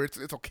loophole where it's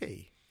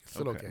okay. It's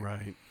still okay.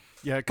 Right.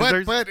 Yeah,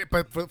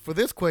 but for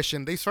this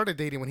question, they started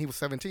dating when he was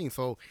 17,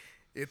 so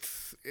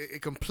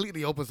it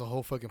completely opens the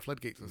whole fucking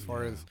floodgates as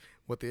far as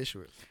what the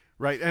issue is.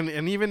 Right,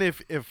 and even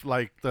if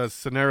like the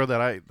scenario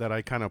that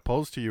I kind of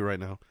posed to you right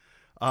now,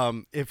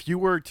 if you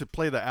were to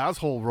play the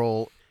asshole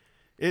role,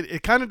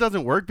 it kind of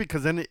doesn't work,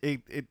 because then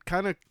it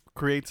kind of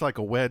creates like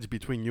a wedge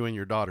between you and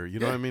your daughter. You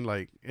know what I mean?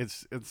 Like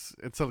it's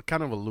a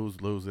kind of a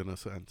lose-lose in a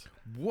sense.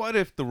 What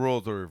if the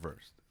roles are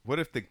reversed? What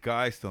if the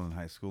guy's still in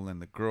high school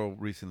and the girl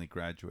recently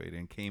graduated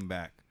and came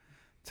back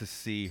to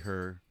see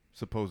her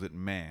supposed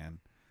man,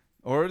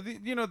 or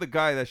the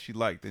guy that she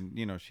liked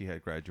and she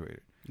had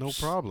graduated? No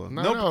problem.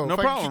 No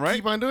problem, right?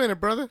 Keep on doing it,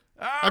 brother.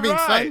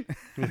 Son.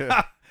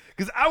 Because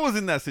Because I was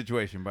in that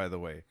situation, by the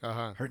way.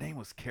 Uh-huh. Her name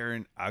was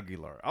Karen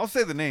Aguilar. I'll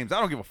say the names. I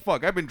don't give a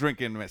fuck. I've been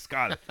drinking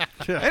mezcal.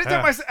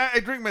 Anytime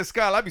I drink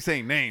mezcal, I be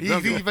saying names. I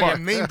don't give a fuck.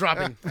 Name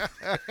dropping.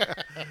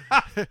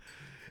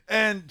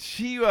 And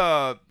she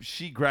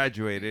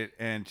graduated,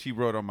 and she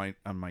wrote on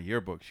my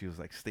yearbook. She was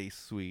like, "Stay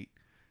sweet,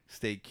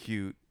 stay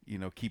cute,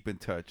 keep in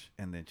touch."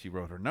 And then she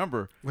wrote her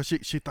number. Well, she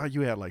thought you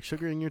had like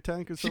sugar in your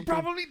tank or something. She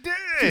probably did.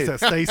 She said,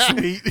 "Stay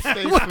sweet."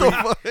 What the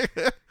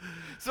fuck?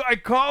 So I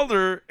called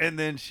her, and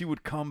then she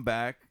would come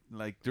back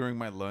like during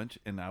my lunch,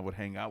 and I would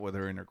hang out with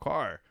her in her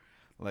car,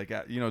 like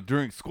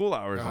during school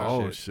hours.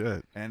 Oh and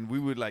shit! And we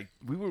would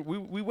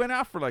we went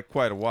out for like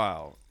quite a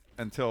while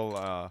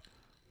until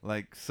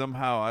like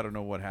somehow I don't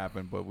know what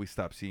happened, but we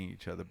stopped seeing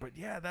each other. But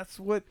yeah, that's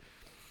what.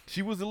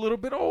 She was a little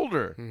bit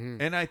older,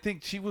 and I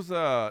think she was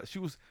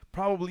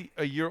probably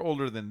a year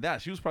older than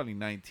that. She was probably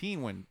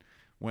 19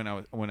 when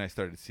I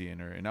started seeing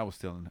her, and I was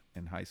still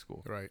in high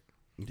school. Right.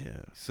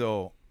 Yeah.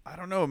 So I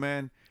don't know,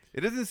 man.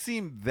 It doesn't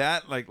seem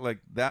that like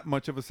that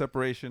much of a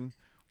separation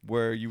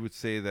where you would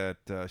say that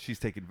she's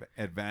taking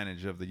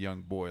advantage of the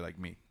young boy like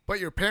me. But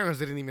your parents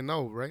didn't even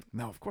know, right?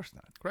 No, of course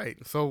not. Right.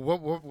 So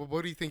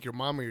what do you think your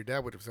mom or your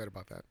dad would have said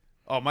about that?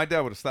 Oh, my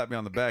dad would have slapped me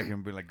on the back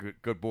and been like,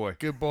 "Good boy."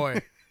 Good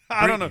boy.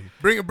 I don't know.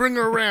 Bring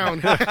her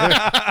around.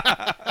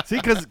 See,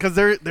 because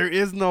there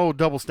is no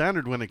double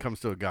standard when it comes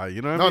to a guy.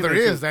 You know what I mean? No, there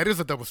is. That is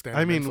a double standard.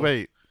 I mean,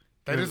 wait.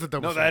 That is a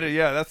double No, standard.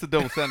 that's the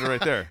double standard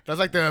right there. That's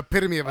like the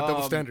epitome of a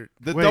double standard.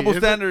 The Wait, double is it?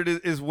 standard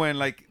is when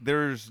like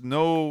there's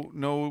no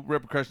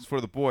repercussions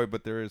for the boy,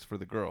 but there is for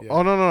the girl. Yeah.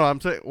 Oh no,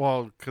 I'm saying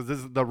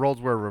because the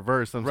roles were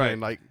reversed. I'm Right. saying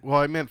like,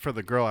 I meant for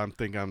the girl. I'm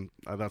thinking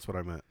that's what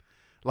I meant.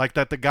 Like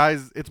that the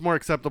guys, it's more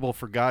acceptable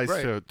for guys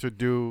Right. to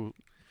do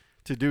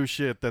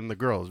shit than the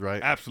girls,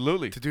 right?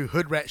 Absolutely. To do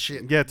hood rat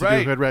shit. Yeah, to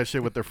Right. do hood rat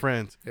shit with their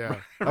friends. Yeah.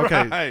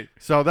 Okay, Right.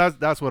 so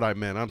that's what I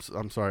meant.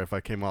 I'm sorry if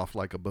I came off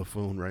like a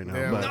buffoon right now.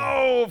 Yeah, but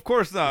No, of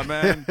course not,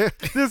 man.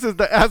 this is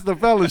the Ask the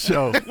Fellas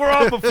show. We're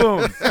all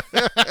buffoons.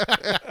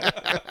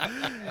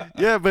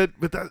 Yeah, but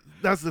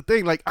that's the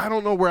thing. Like, I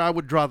don't know where I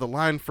would draw the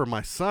line for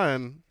my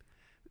son.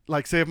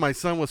 Like, say if my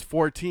son was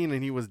 14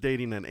 and he was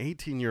dating an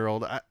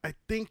 18-year-old, I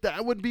think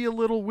that would be a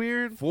little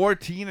weird.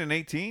 14 and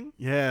 18?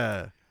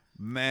 Yeah.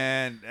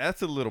 Man,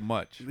 that's a little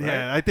much. Right?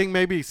 Yeah, I think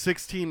maybe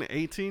 16,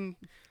 18.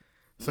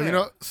 So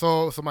Yeah.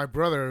 so my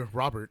brother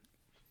Robert,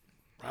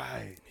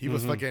 Right. he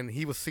was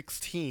he was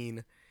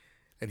 16,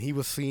 and he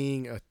was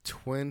seeing a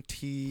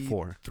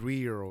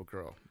 23-year-old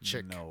girl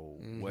chick. No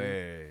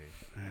way.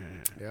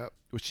 Yep.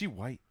 Was she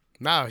white?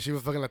 Nah, she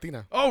was fucking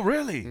Latina. Oh,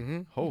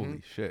 really?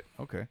 Holy shit.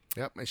 Okay.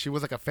 Yep, and she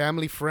was like a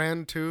family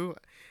friend too.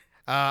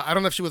 I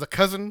don't know if she was a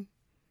cousin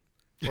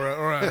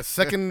or a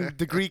second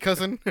degree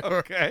cousin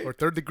Okay. or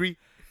third degree.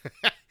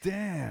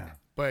 Damn.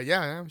 But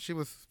yeah, she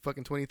was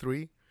fucking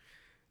 23.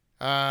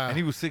 And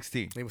he was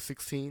 16. He was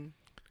 16.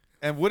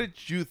 And what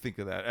did you think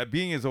of that,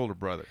 being his older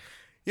brother?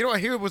 You know,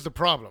 here was the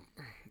problem.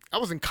 I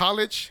was in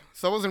college,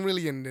 so I wasn't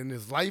really in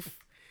his life.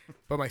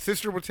 But my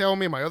sister would tell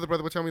me, my other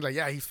brother would tell me, like,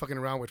 yeah, he's fucking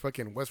around with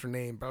fucking what's her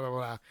name, blah, blah,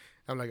 blah.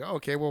 I'm like, oh,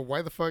 okay, well,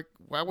 why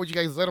would you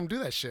guys let him do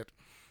that shit?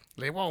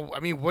 Like, well, I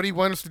mean, what do you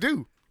want us to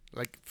do?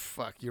 Like,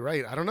 fuck, you're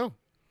right. I don't know.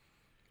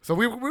 So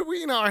we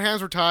our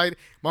hands were tied.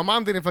 My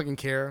mom didn't fucking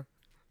care.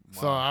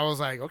 So I was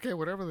like, okay,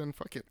 whatever, then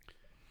fuck it.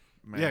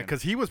 Man. Yeah,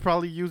 because he was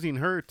probably using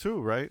her too,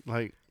 right?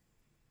 Like,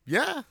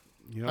 Yeah.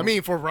 you know, I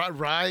mean, for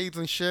rides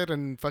and shit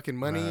and fucking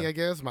money, Right. I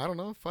guess. I don't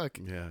know. Fuck.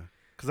 yeah.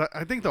 Because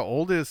I think the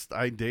oldest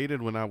I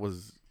dated when I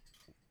was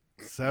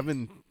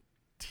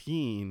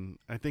 17,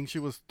 I think she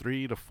was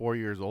 3 to 4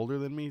 years older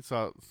than me.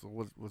 So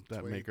what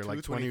that make her?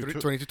 Like 22? 22,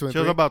 23. She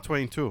was about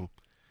 22.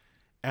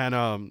 And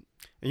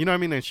you know what I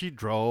mean? And she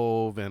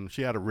drove and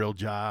she had a real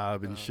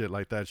job and shit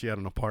like that. She had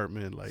an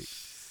apartment. Like,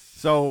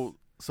 so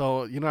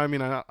you know what I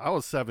mean? I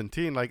was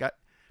 17. Like,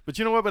 but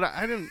you know what? But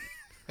I didn't.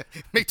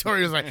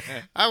 Victoria was like,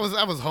 I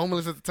was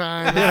homeless at the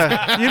time.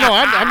 Yeah. You know,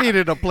 I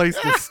needed a place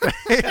to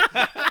stay.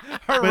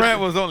 Her rent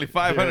was only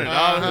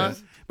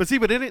 $500. But see,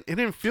 but it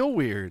didn't feel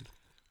weird.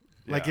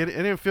 Like, Yeah. it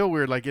didn't feel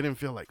weird. Like, it didn't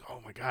feel like,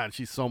 oh my God,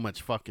 she's so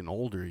much fucking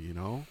older, you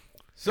know?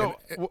 So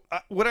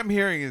what I'm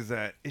hearing is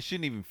that it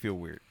shouldn't even feel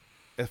weird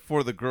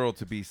for the girl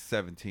to be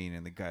 17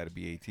 and the guy to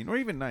be 18 or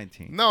even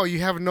 19. No, you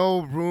have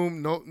no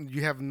room.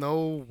 You have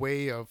no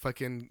way of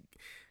fucking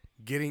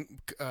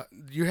getting.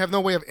 You have no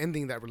way of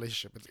ending that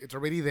relationship. It's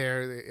already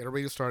there. It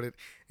already started.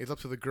 It's up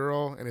to the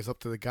girl and it's up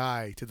to the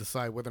guy to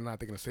decide whether or not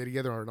they're gonna stay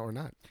together or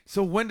not.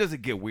 So when does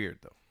it get weird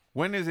though?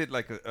 When is it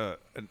like a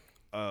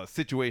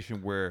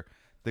situation where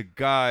the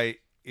guy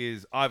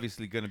is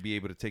obviously going to be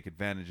able to take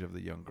advantage of the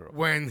young girl?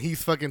 When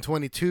he's fucking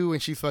 22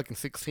 and she's fucking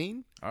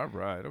 16. All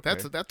right, okay.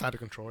 That's out of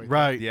control.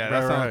 Right. Yeah,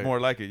 that sounds right. more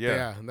like it. Yeah.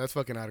 Yeah, that's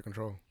fucking out of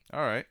control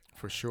All right.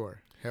 for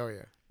sure. Hell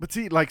yeah. But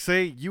see, like,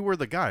 say you were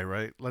the guy,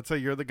 right? Let's say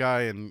you're the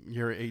guy and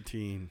you're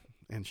 18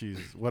 and she's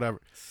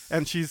whatever.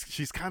 And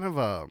she's kind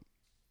of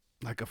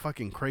like a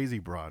fucking crazy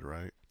broad,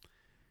 right?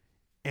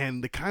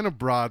 And the kind of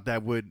broad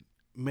that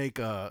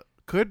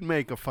could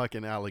make a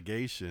fucking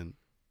allegation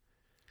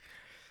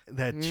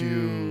that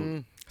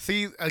you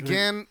See,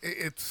 again,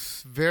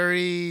 it's a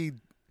very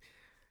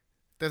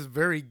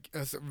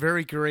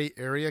gray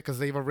area because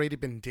they've already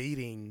been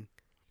dating.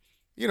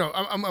 You know,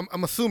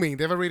 I'm assuming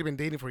they've already been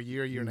dating for a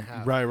year and a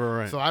half.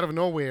 Right. So out of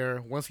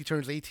nowhere, once he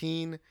turns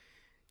 18,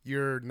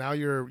 you're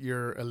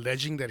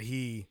alleging that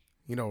he,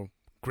 you know,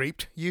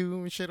 graped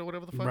you and shit or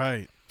whatever the fuck.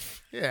 Right.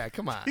 Yeah,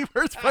 come on.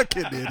 Where's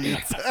fucking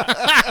idiots?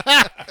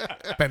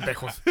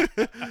 Pendejos.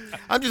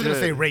 I'm just gonna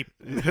say rape.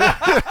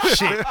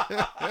 Shit.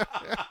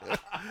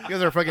 You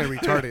guys are fucking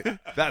retarded.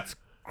 That's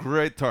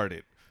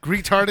retarded.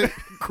 Retarded.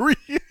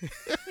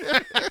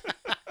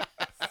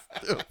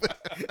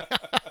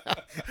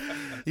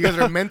 You guys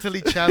are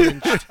mentally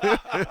challenged.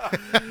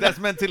 That's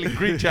mentally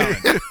Greek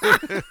challenge.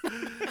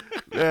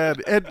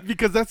 And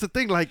because that's the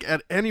thing, like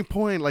at any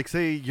point, like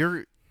say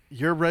you're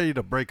ready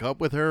to break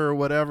up with her or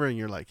whatever, and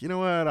you're like, you know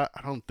what, I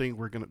don't think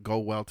we're gonna go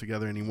well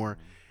together anymore.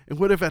 And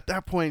what if at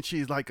that point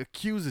she's like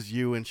accuses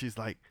you and she's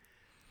like,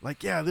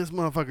 yeah, this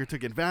motherfucker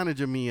took advantage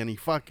of me and he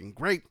fucking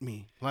graped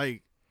me.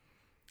 Like,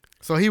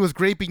 so he was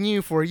graping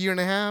you for a year and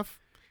a half?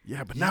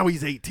 Yeah, but now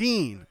he's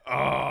 18.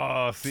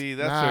 Oh, see,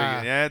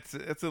 that's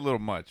it's a little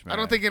much, man. I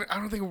don't think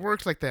it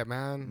works like that,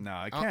 man.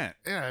 No, it can't.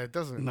 Yeah, it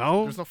doesn't.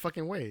 No, there's no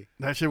fucking way.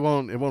 That shit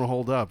won't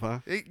hold up, huh?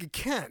 It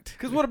can't.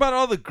 Because what about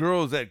all the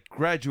girls that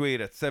graduate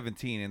at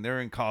 17 and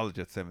they're in college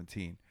at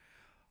 17?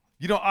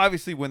 You know,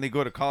 obviously when they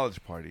go to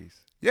college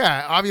parties.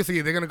 Yeah,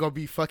 obviously they're gonna go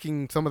be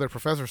fucking some of their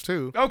professors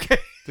too. Okay.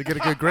 To get a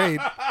good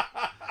grade.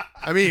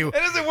 I mean, it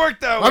doesn't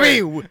work that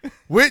way. I mean,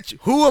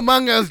 who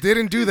among us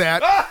didn't do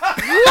that?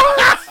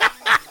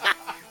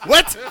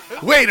 What?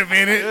 Wait a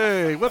minute.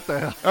 Hey, what the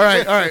hell? All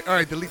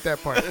right. Delete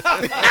that part.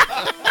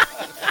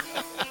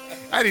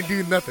 I didn't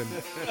do nothing.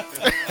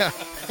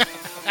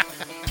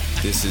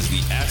 This is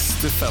the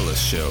Ask the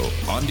Fellas show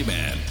on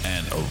demand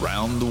and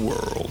around the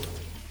world.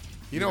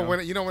 You know when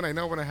I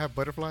know when I have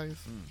butterflies?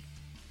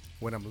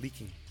 When I'm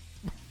leaking.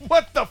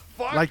 What the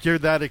fuck? Like you're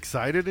that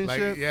excited and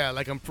shit? Yeah,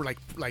 like I'm like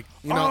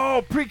you know.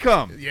 Oh,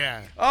 pre-cum.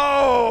 Yeah.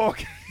 Oh,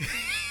 okay.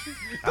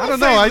 I don't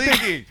know.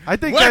 I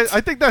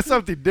think that's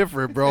something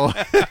different, bro.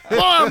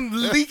 Well, I'm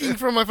leaking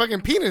from my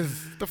fucking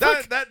penis. The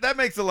fuck? That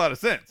makes a lot of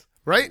sense.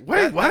 Right?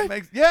 Wait, what?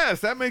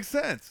 That makes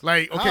sense.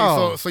 Like,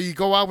 okay, so you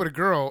go out with a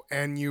girl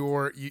and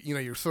you're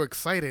so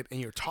excited and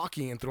you're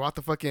talking, and throughout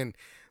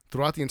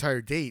the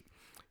entire date,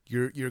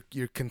 you're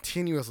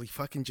continuously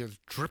fucking just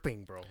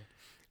dripping, bro.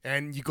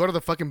 And you go to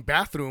the fucking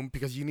bathroom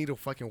because you need to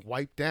fucking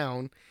wipe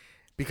down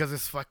because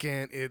it's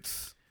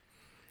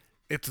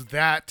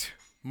that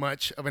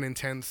much of an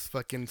intense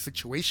fucking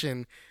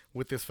situation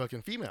with this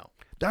fucking female.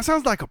 That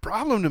sounds like a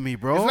problem to me,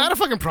 bro. It's not a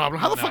fucking problem.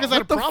 How the fuck is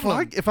that a problem?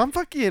 Fuck? If I'm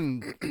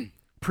fucking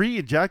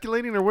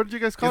pre-ejaculating, or what did you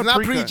guys call it? It's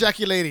not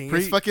pre-ejaculating.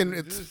 It's fucking...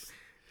 It's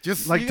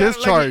just like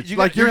discharge.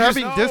 You're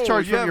having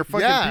discharge from your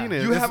fucking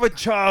penis. You have a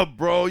chub,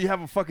 bro. You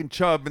have a fucking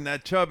chub, and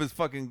that chub is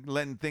fucking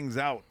letting things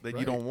out that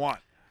you don't want.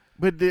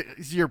 But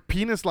is your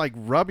penis like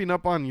rubbing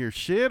up on your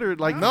shit, or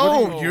like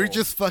no? You're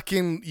just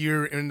fucking.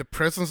 You're in the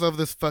presence of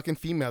this fucking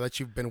female that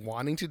you've been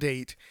wanting to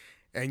date,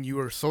 and you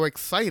are so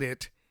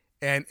excited,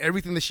 and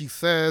everything that she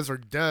says or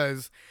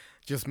does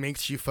just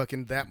makes you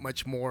fucking that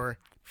much more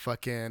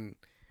fucking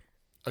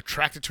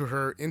attracted to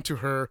her, into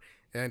her,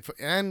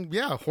 and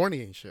yeah,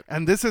 horny and shit.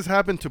 And this has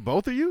happened to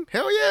both of you?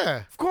 Hell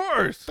yeah, of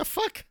course. The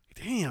fuck?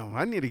 Damn,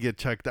 I need to get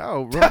checked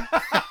out, bro.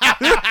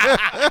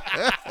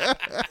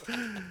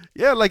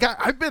 Yeah, like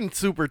I've been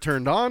super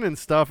turned on and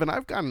stuff, and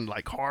I've gotten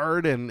like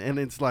hard, and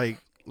it's like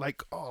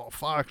oh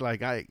fuck,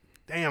 like I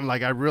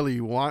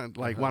really want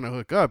to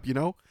hook up, you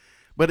know.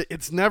 But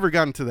it's never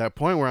gotten to that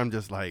point where I'm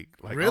just like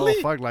really?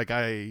 Oh fuck, like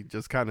I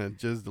just kind of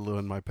jizzed a little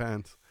in my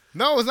pants.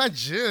 No, it's not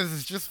jizz.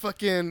 It's just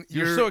fucking.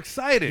 You're so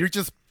excited. You're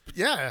just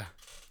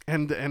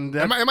And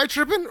am I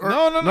tripping? Or?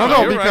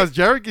 No, because right.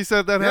 Jericho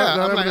said that.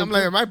 Yeah, I'm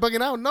like, am I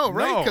bugging out? No,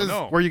 right?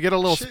 No. Where you get a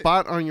little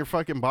spot on your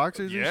fucking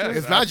boxers. Yeah, and shit?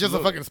 It's not just a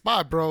fucking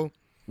spot, bro.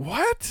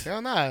 What?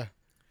 Hell nah.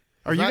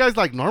 Are you guys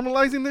like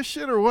normalizing this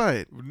shit or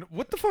what?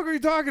 What the fuck are you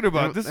talking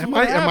about? This is am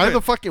what I the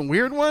fucking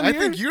weird one? I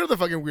think you're the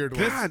fucking weird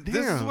one. God damn.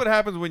 This is what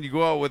happens when you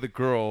go out with a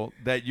girl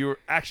that you're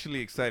actually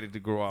excited to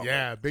go out.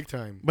 Yeah, big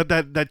time. But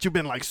that you've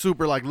been like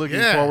super like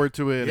looking forward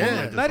to it.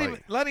 Yeah, and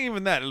not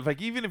even that.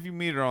 Like even if you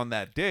meet her on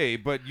that day,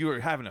 but you're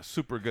having a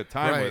super good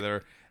time with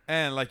her,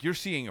 and like you're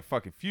seeing a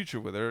fucking future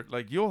with her,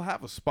 like you'll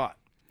have a spot.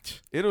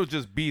 It'll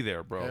just be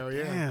there, bro. Hell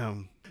yeah.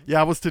 Damn.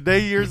 Yeah, I was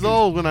today years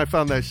old when I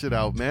found that shit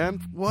out,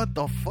 man. What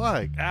the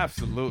fuck?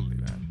 Absolutely,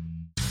 man.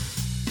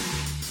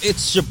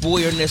 It's your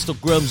boy Ernesto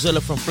Grubzilla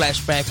from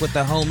Flashback with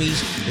the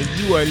Homies, and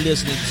you are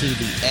listening to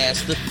the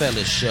Ask the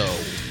Fellas show.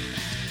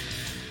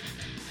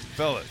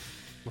 Fellas,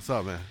 what's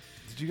up, man?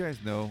 Did you guys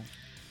know?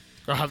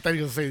 Oh, I thought you were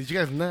going to say, did you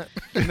guys nut?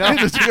 No.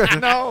 Is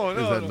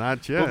that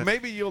not yet? Well,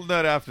 maybe you'll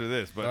nut after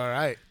this. But all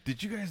right.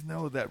 Did you guys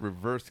know that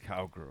reverse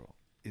cowgirl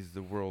is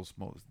the world's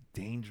most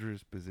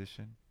dangerous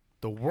position?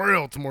 The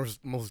world's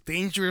most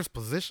dangerous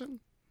position?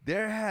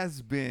 There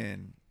has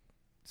been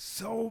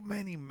so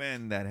many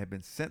men that have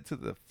been sent to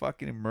the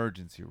fucking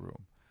emergency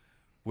room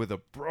with a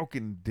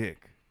broken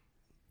dick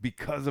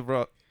because of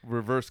a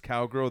reverse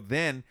cowgirl,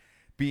 then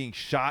being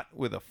shot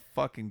with a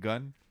fucking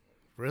gun.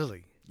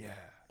 Really? Yeah.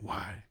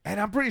 Why?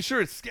 And I'm pretty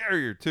sure it's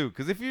scarier too,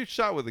 because if you're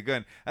shot with a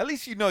gun, at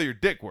least you know your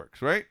dick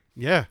works, right?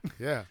 Yeah.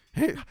 Yeah.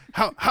 Hey,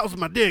 how's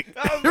my dick?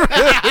 They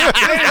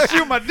didn't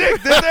shoot my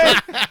dick, did they?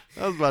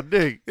 How's my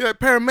dick? Yeah,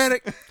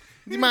 paramedic.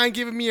 You mind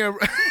giving me a me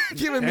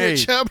a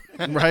chub?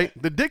 Right.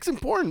 The dick's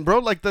important, bro.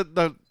 Like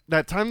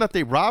that time that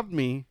they robbed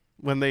me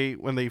when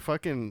they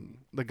fucking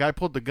the guy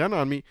pulled the gun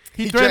on me.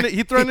 He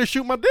threatened to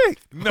shoot my dick.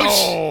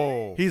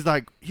 No. He's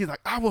like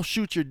I will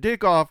shoot your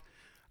dick off.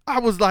 I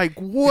was like,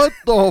 what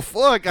the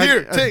fuck?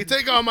 Here,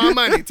 take all my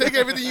money. Take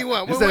everything you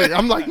want.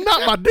 I'm like,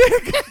 not my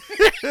dick.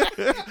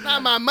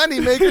 Not my money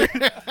maker.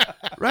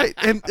 Right.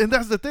 And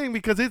that's the thing,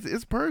 because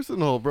it's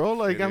personal, bro.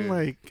 Like I'm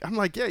is.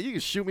 like, yeah, you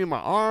can shoot me in my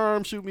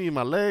arm, shoot me in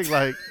my leg.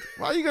 Like,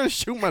 why are you gonna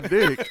shoot my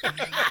dick?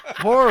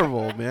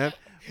 Horrible, man.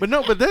 But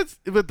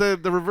the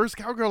reverse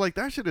cowgirl, like,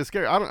 that shit is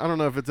scary. I don't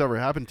know if it's ever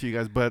happened to you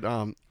guys, but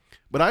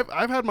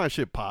I've had my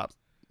shit pop.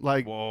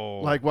 Like,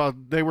 whoa. Like while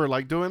they were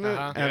like doing it,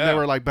 and Yeah. they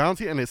were like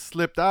bouncing, and it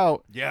slipped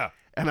out. Yeah.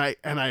 And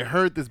I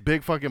heard this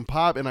big fucking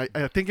pop, and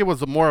I think it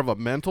was more of a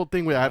mental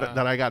thing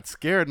that I got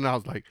scared, and I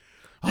was like,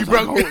 you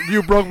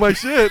broke my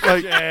shit.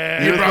 Like,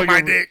 you broke my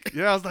dick.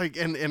 Yeah, I was like,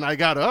 and I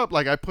got up,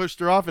 like I pushed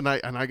her off, and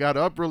I got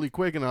up really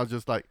quick, and I was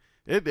just like,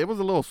 it was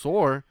a little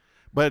sore,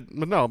 but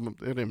no,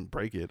 it didn't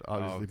break it,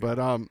 obviously.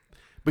 Oh, okay.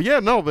 But yeah,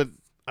 no, but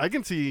I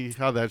can see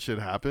how that shit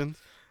happens.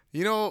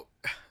 You know,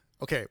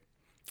 okay,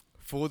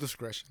 full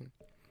discretion.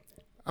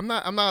 I'm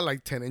not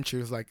like 10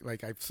 inches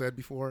like I've said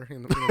before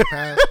in the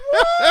past.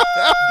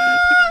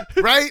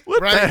 Right?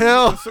 What right? the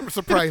hell?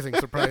 Surprising.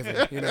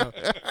 You know,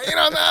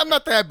 I'm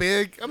not that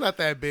big.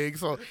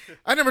 So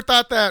I never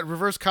thought that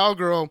reverse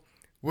cowgirl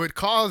would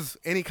cause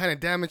any kind of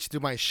damage to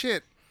my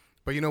shit.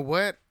 But you know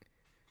what?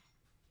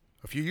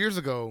 A few years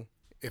ago,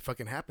 it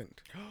fucking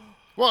happened.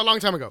 Well, a long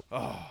time ago.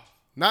 Oh.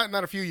 Not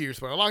a few years,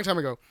 but a long time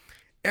ago.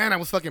 And I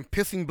was fucking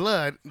pissing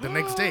blood the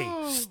next day.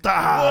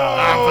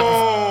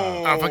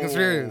 Stop. I'm fucking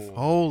serious.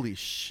 Holy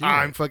shit.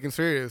 I'm fucking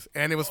serious.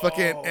 And it was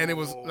fucking, and it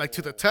was like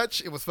to the touch,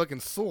 it was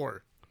fucking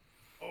sore.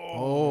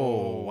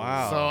 Oh,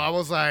 wow. So I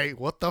was like,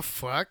 what the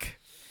fuck?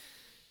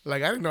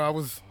 Like, I didn't know I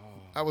was.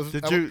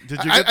 Did you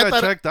get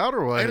that checked out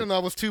or what? I didn't know I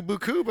was too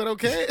buku, but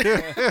okay.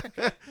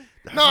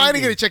 No, I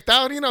didn't get it checked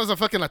out. You know, I was a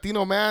fucking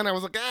Latino man. I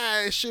was like,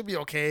 it should be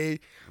okay.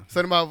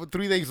 So about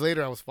 3 days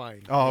later, I was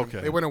fine. Oh,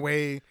 okay. It went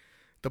away.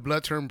 The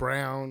blood turned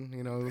brown.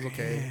 You know, it was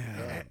okay.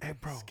 Hey,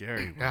 bro.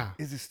 Scary. Yeah.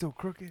 Is it still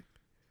crooked?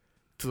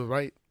 To the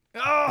right.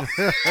 Oh.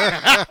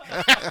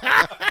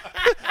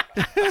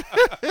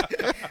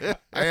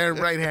 I am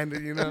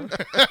right-handed, you know.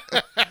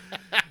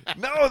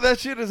 No, that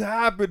shit has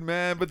happened,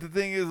 man. But the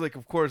thing is, like,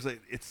 of course,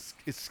 like, it's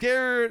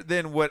scarier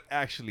than what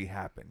actually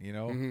happened, you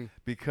know? Mm-hmm.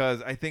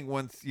 Because I think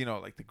once, you know,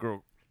 like the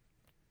girl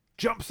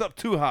jumps up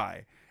too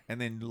high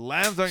and then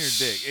lands on your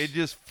dick, it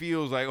just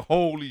feels like,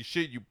 holy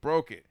shit, you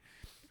broke it.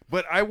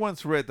 But I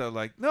once read that,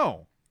 like,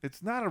 no,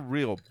 it's not a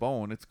real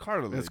bone. It's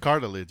cartilage. It's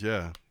cartilage,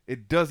 yeah.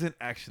 It doesn't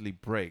actually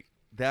break.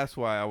 That's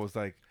why I was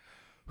like,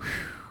 whew.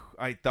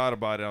 I thought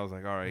about it. I was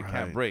like, all right, it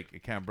can't break.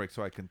 It can't break.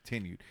 So I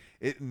continued.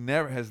 It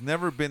has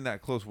never been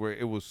that close where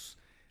it was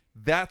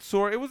that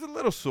sore. It was a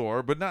little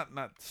sore, but not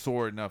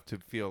sore enough to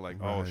feel like,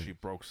 oh, she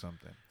broke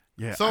something.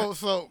 Yeah. So,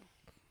 all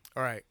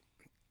right.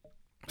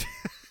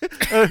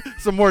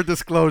 Some more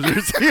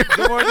disclosures here.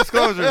 Some more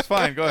disclosures.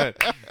 Fine. Go ahead.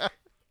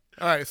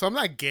 All right. So I'm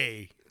not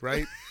gay,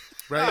 right?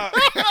 Right.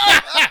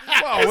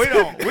 Well, we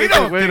don't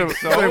think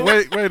so.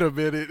 Wait a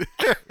minute.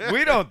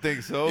 We don't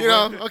think so. You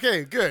know,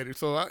 okay, good.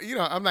 So, you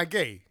know, I'm not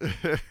gay.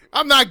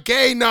 I'm not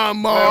gay no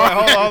more. Wait,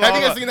 hold Have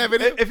you on. guys seen that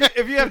video?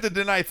 If you have to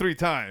deny 3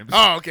 times.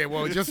 Oh, okay.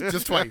 Well,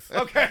 just twice.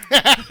 Okay.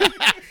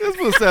 This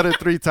fool said it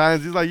 3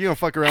 times. He's like, you gonna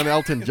fuck around,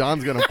 Elton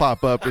John's gonna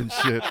pop up and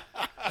shit.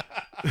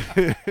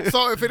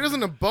 So if it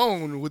isn't a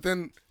bone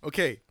within,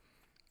 okay,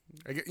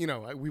 you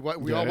know, we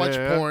all watch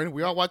porn.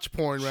 We all watch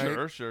porn,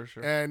 right? Sure.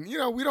 And, you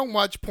know, we don't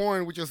watch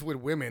porn just with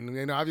women.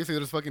 You know, obviously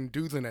there's fucking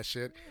dudes in that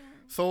shit.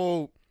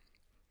 So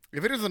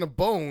if it isn't a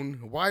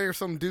bone, why are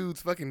some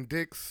dudes' fucking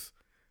dicks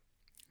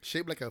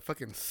shaped like a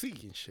fucking C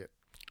and shit?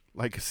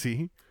 Like a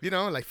C? You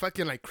know, like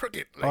fucking like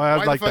crooked. Like, I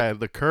why like the fuck- that,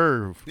 the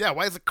curve. Yeah,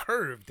 why is it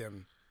curved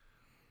then?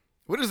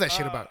 What is that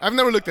shit about? I've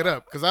never looked it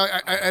up because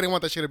I didn't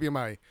want that shit to be in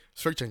my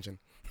search engine.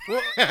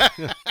 Well,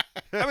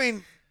 I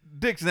mean,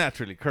 dicks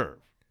naturally curve,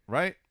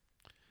 right?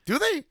 Do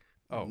they?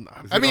 Oh,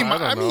 I mean,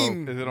 I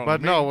don't Is it know. on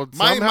But me? no,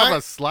 Mine- some have mine-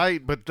 a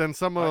slight, but then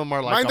some of them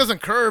are like Mine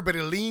doesn't curve, but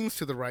it leans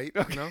to the right.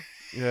 You know.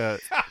 Yeah.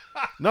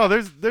 No,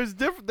 there's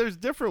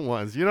different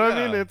ones. You know what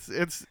I mean?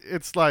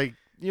 It's like,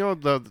 you know,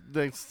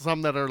 the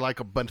some that are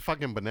like a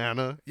fucking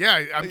banana.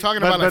 Yeah, I'm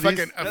talking But- about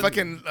like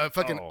but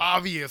fucking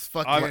obvious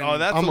fucking. Oh,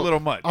 that's almost, a little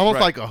much. Almost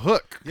right. like a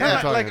hook.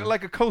 Yeah, Kinda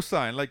like a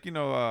cosine, like, you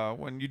know,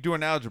 when you do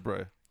an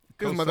algebra.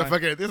 This Cosine.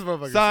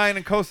 motherfucker. Sine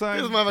and cosine.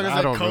 This motherfucker I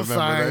said don't remember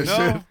cosine.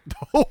 that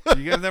No? shit.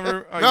 You guys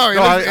never. No,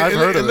 I've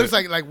heard it of looks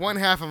it. like one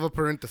half of a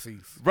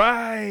parentheses.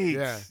 Right.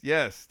 Yeah.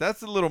 Yes,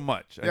 that's a little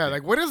much. I Yeah, think.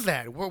 like what is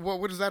that?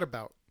 What is that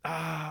about?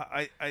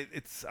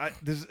 it's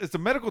a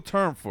medical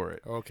term for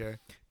it. Okay.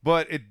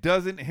 but it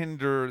doesn't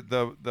hinder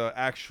the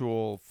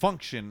actual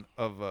function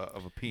of a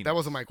penis. That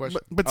wasn't my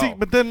question. But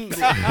then,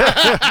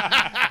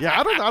 yeah,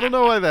 I don't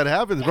know why that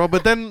happens, bro.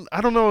 But then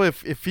I don't know if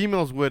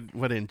females would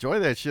enjoy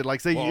that shit.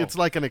 Like, say it's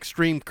like an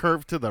extreme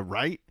curve to the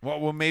right.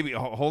 Well, maybe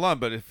hold on.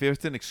 But if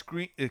it's an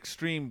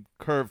extreme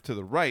curve to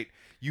the right,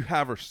 you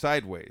have her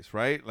sideways,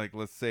 right? Like,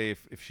 let's say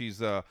if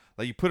she's like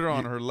you put her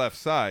on her left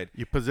side,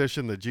 you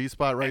position the G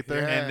spot right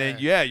there, and then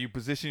you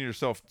position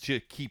yourself to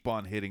keep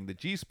on hitting the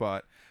G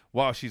spot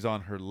while she's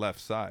on her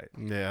left side.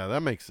 Yeah,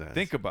 that makes sense.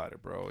 Think about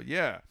it, bro.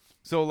 Yeah.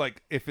 So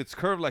like if it's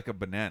curved like a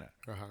banana,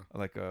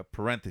 like a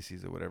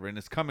parentheses or whatever, and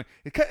it's coming,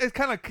 it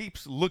kind of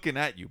keeps looking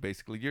at you.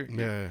 Basically,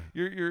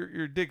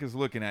 your dick is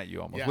looking at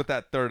you almost with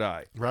that third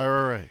eye.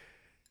 Right.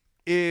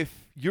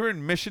 If you're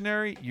in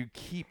missionary, you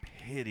keep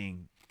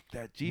hitting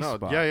that G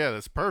spot. Yeah,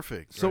 that's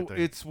perfect. So right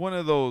it's one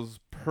of those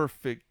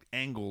perfect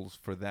angles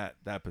for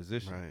that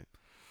position. Right.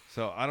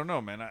 So I don't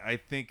know, man. I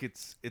think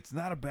it's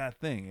not a bad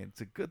thing.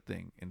 It's a good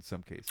thing in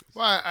some cases.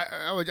 Well,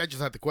 I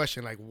just had the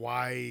question, like,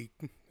 why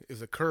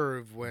is a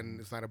curve when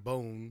it's not a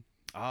bone?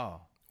 Oh,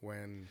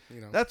 when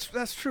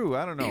that's true.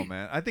 I don't know,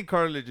 man. I think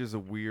cartilage is a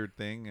weird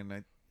thing,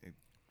 and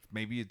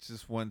maybe it's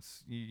just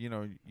once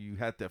you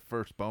had that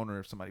first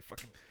boner, if somebody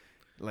fucking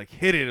like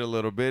hit it a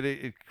little bit,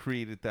 it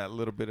created that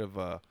little bit of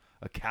a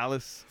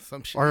callus.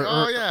 Some shit. Or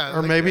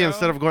like, maybe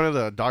instead of going to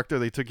the doctor,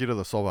 they took you to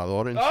the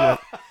Salvador and shit.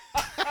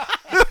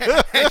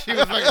 She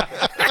was like,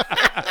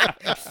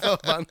 so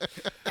fun.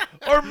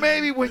 Or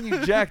maybe when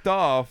you jacked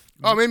off.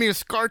 Oh, maybe it's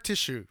scar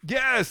tissue.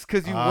 Yes,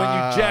 because when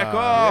you jack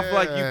off,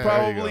 like you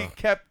probably you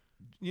kept,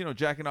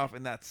 jacking off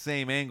in that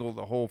same angle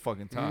the whole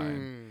fucking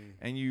time,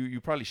 and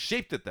you probably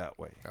shaped it that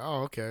way.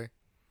 Oh, okay.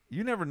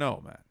 You never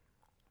know, man.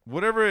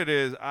 Whatever it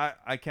is,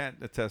 I can't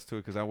attest to it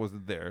because I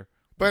wasn't there.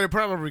 But it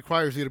probably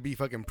requires you to be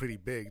fucking pretty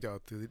big,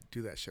 though, to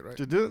do that shit, right?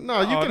 You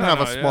can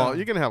have a small.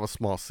 You can have a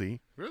small C.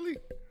 Really?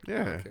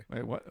 Yeah. Oh, okay.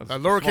 Wait, what? A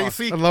lowercase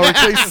C. A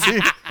lowercase C.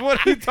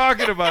 What are you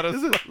talking about?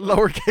 Is it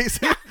lowercase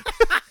C?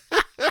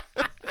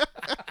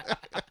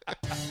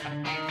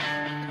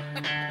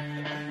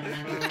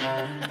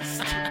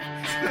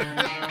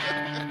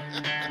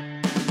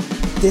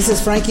 This is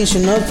Frankie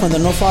Chinook from the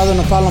No Father,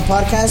 No Problem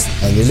podcast.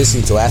 And you're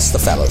listening to Ask the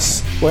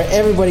Fellas, where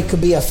everybody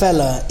could be a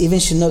fella, even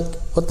Chinook.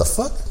 What the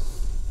fuck?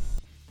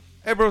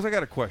 Hey, bros, I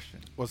got a question.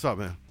 What's up,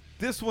 man?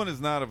 This one is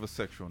not of a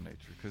sexual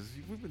nature because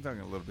we've been talking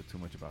a little bit too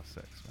much about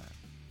sex, man.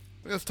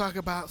 Let's talk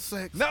about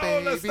sex, no,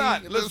 baby. Let's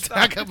not. Let's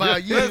talk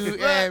about you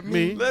and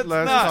me. Let's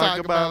talk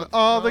about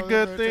all the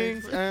good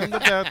things and the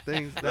bad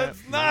things.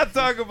 Let's not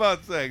talk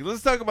about sex.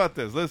 Let's talk about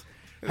this. Let's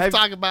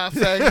talk about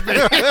sex,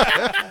 baby.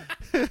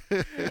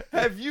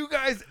 Have you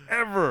guys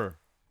ever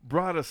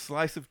brought a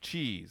slice of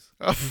cheese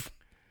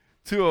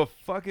to a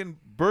fucking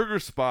burger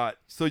spot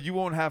so you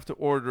won't have to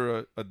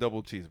order a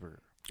double cheeseburger?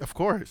 Of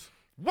course.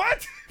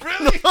 What?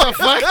 Really?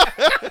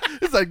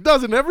 It's like,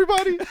 doesn't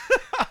everybody?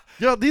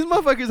 Yo, these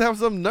motherfuckers have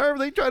some nerve.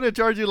 They try to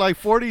charge you like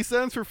 40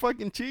 cents for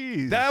fucking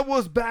cheese. That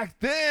was back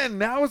then.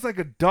 Now it's like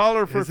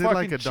 $1 for a fucking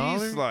like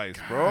cheese slice,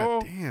 bro.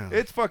 Damn.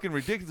 It's fucking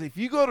ridiculous. If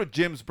you go to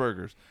Jim's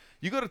Burgers,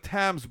 you go to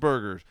Tam's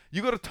Burgers,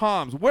 you go to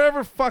Tom's,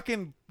 whatever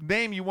fucking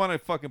name you want to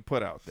fucking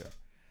put out there,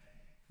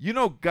 you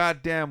know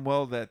goddamn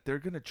well that they're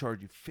going to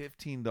charge you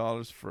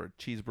 $15 for a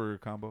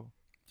cheeseburger combo.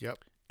 Yep.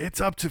 It's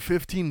up to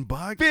 $15.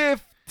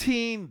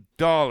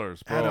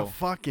 $15, bro. At a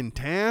fucking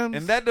Tam's?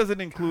 And that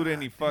doesn't include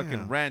any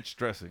fucking ranch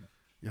dressing.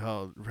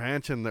 Yo,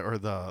 ranch and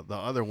the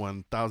other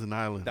one, Thousand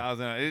Island.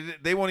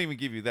 They won't even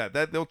give you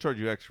that. They'll charge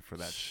you extra for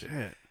that shit.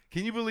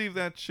 Can you believe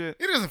that shit?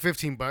 It isn't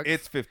 $15.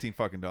 It's $15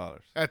 fucking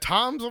dollars. At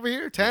Tom's over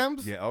here?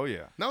 Tam's? Yeah. Oh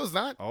yeah. No, it's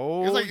not.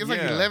 Oh, it's like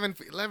yeah.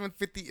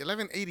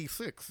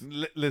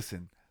 $11.86.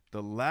 Listen,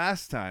 the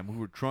last time we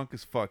were drunk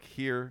as fuck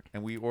here,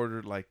 and we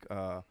ordered like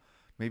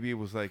maybe it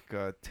was like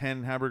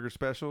 10 hamburger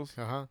specials.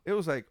 It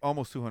was like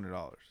almost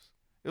 $200.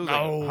 It was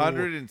like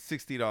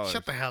 $160.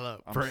 Shut the hell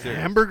up. For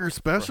hamburger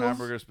specials? For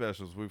hamburger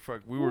specials. We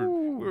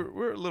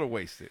were a little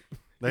wasted.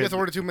 You guys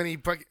ordered too many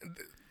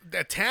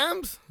at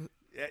Tam's?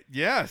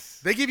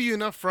 Yes. They give you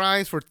enough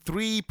fries for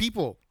 3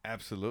 people.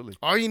 Absolutely.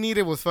 All you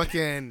needed was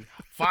fucking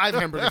 5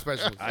 hamburger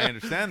specials. I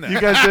understand that.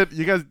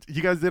 You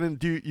guys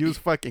didn't use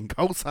fucking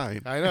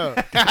cosign. I know.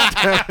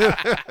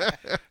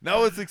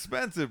 No, it's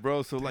expensive,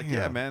 bro. So like,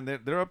 yeah, man,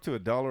 they're up to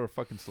 $1 a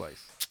fucking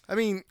slice. I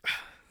mean,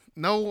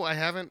 no, I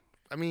haven't.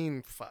 I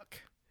mean,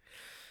 fuck.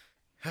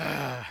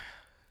 No,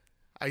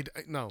 I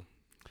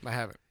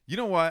haven't. You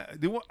know why?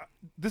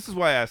 This is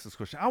why I asked this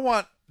question. I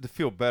want to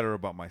feel better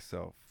about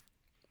myself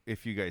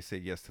if you guys say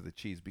yes to the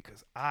cheese,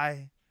 because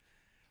I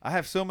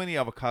have so many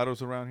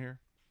avocados around here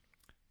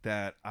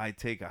that I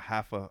take a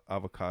half a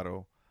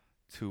avocado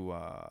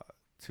to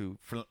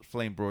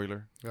flame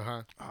broiler.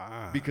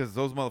 Because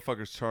those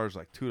motherfuckers charge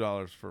like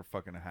 $2 for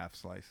fucking a half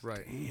slice.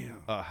 Right.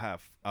 Damn. A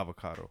half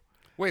avocado.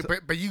 Wait,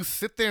 but you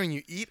sit there and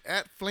you eat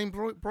at flame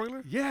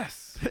broiler?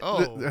 Yes.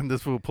 Oh. And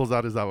this fool pulls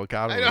out his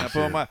avocado. I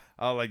put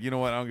I was like, you know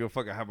what? I don't give a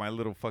fuck. I have my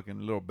little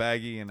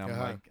baggie, and I'm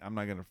like, I'm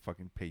not gonna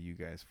fucking pay you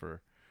guys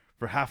for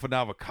for half an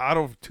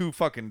avocado for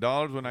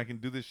 $2 when I can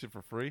do this shit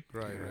for free.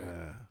 Right.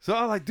 So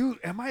I'm like, dude,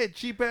 am I a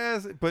cheap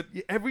ass? But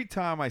every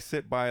time I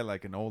sit by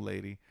like an old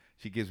lady,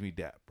 she gives me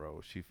that,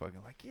 bro. She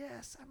fucking like,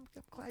 yes, I'm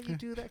glad you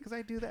do that because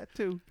I do that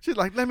too. She's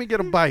like, let me get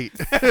a bite.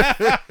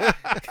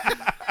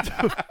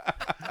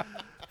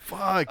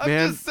 Fuck, I'm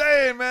man. just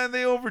saying, man,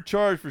 they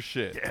overcharge for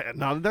shit. Yeah,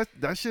 no,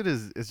 that shit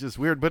is just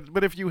weird.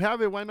 But if you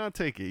have it, why not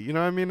take it? You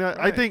know what I mean?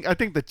 I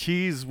think the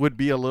cheese would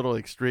be a little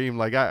extreme.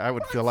 Like I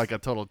would feel like a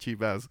total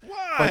cheap ass.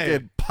 Why?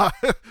 Fucking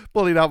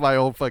pulling out my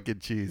own fucking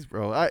cheese,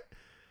 bro.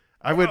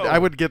 I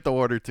would get the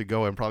order to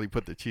go and probably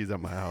put the cheese at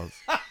my house.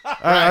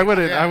 I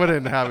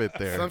wouldn't have it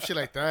there. Some shit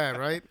like that,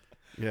 right?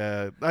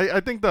 Yeah,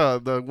 I think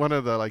the one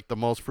of the like the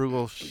most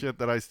frugal shit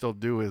that I still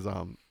do is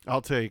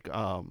I'll take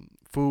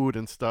food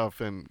and stuff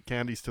and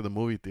candies to the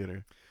movie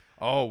theater.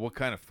 Oh, what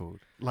kind of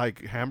food?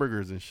 Like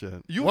hamburgers and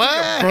shit. You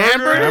what?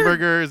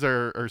 Hamburgers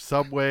or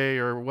Subway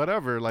or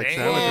whatever, like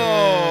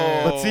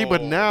sandwiches.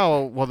 But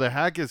now, well, the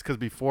hack is because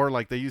before,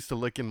 like, they used to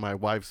look in my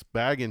wife's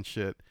bag and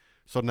shit.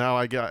 So now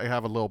I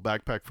have a little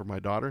backpack for my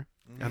daughter,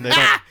 and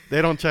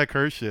they don't check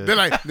her shit. They're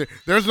like,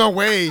 there's no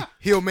way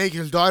he'll make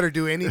his daughter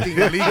do anything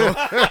illegal.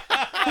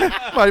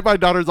 my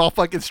daughter's all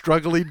fucking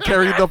struggling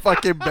carrying the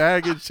fucking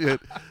bag and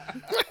shit.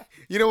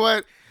 You know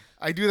what?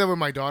 I do that with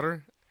my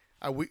daughter.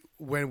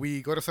 When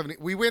we go to 70,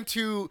 we went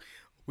to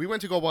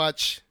go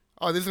watch.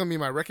 Oh, this is gonna be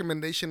my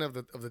recommendation of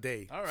the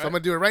day. All right. So I'm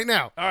gonna do it right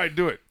now. All right,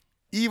 do it.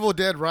 Evil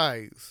Dead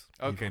Rise.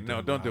 Okay,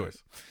 no, don't do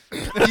it.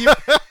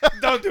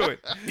 Don't do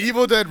it.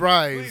 Evil Dead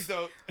Rise. Please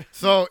don't.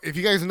 So if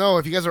you guys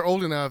are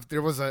old enough,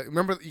 there was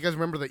remember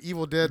the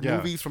Evil Dead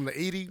movies from the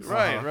 80s?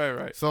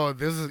 Right. So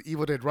this is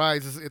Evil Dead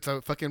Rise. It's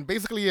a fucking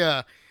basically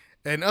an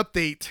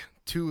update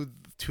to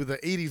the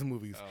 80s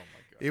movies. Oh my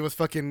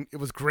god. It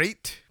was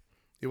great.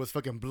 It was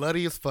fucking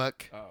bloody as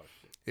fuck. Oh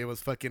shit. It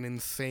was fucking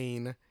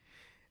insane.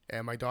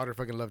 And my daughter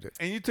fucking loved it.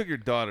 And you took your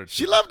daughter to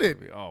She loved it.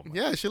 Oh my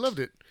yeah, she loved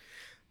it.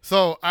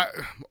 So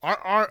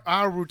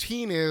our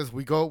routine is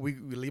we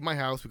leave my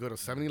house, we go to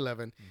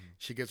 7-Eleven. Mm-hmm.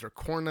 She gets her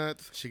corn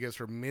nuts, she gets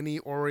her mini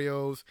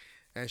Oreos,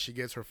 and she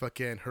gets her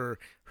fucking her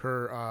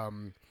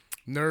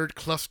nerd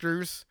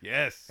clusters.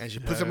 Yes. And she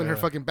puts them in her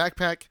fucking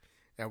backpack,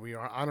 and we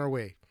are on our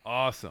way.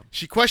 Awesome.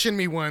 She questioned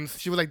me once.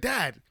 She was like,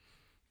 "Dad,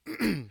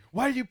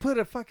 why did you put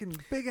a fucking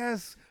big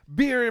ass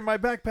beer in my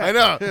backpack?" I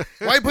know.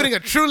 Why are you putting a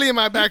Truly in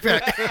my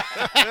backpack?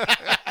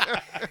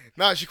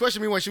 No, she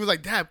questioned me once. She was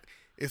like, "Dad,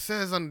 it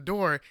says on the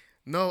door,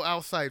 no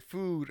outside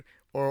food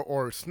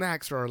or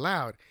snacks are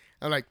allowed."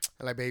 I'm like,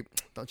 babe,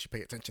 don't you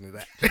pay attention to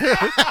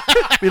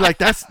that. Be like,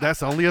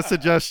 that's only a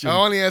suggestion.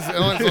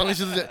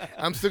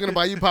 I'm still gonna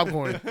buy you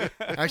popcorn.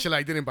 Actually,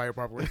 I didn't buy her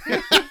popcorn.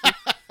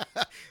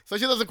 So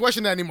she doesn't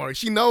question that anymore.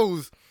 She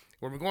knows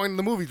when we're going to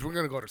the movies, we're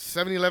gonna go to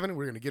 7-Eleven.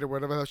 We're gonna get her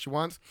whatever else she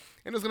wants,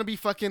 and it's gonna be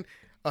fucking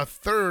a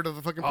third of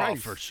the fucking price.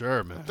 Oh, for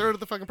sure, man. A third of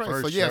the fucking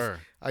price. Yes,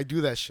 I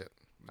do that shit.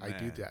 Man. I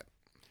do that.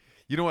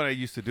 You know what I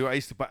used to do? I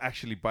used to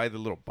actually buy the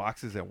little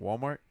boxes at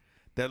Walmart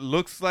that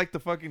looks like the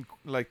fucking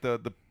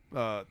the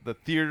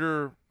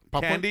theater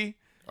popcorn? Candy.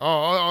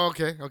 Oh,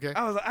 okay.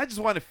 I just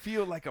want to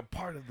feel like a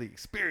part of the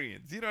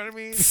experience. You know what I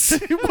mean?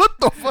 What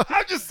the fuck?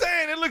 I'm just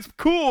saying, it looks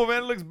cool,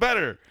 man. It looks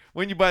better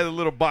when you buy the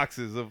little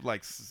boxes of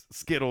like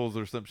Skittles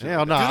or some shit.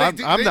 Hell no,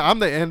 I'm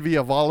the envy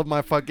of all of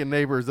my fucking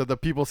neighbors, of the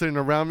people sitting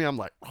around me. I'm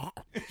like,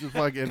 just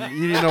fucking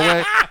eating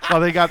away while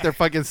they got their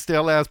fucking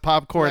stale ass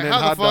popcorn and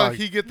hot dogs. How the fuck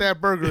he get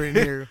that burger in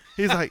here?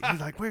 He's like,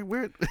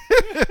 where?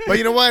 But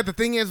you know what? The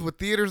thing is, with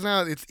theaters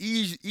now, it's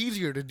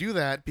easier to do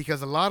that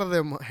because a lot of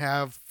them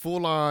have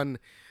full on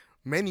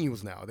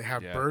menus now. They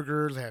have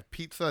burgers, they have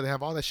pizza, they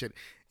have all that shit.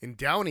 In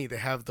Downey, they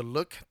have the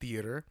Look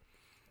Theater,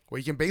 where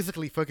you can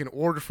basically fucking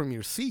order from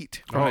your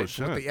seat with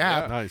the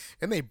app, nice,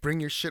 and they bring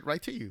your shit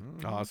right to you.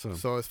 Awesome.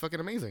 So it's fucking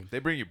amazing. They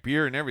bring you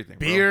beer and everything.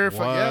 Beer,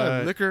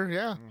 bro. liquor,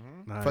 yeah. Mm-hmm.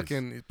 Nice.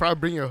 Fucking probably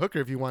bring you a hooker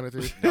if you wanted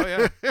to. Oh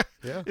yeah,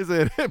 yeah. Is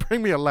it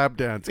bring me a lap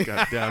dance?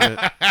 God damn it,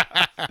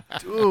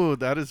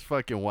 dude, that is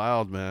fucking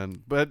wild,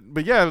 man. But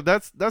yeah,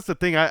 that's the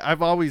thing.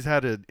 I've always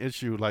had an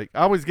issue. Like I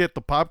always get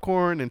the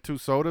popcorn and 2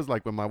 sodas,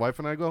 like when my wife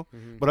and I go.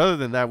 Mm-hmm. But other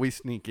than that, we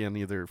sneak in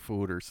either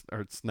food or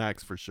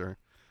snacks for sure,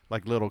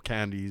 like little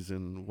candies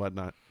and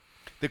whatnot.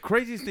 The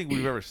craziest thing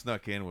we've ever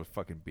snuck in was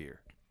fucking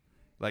beer.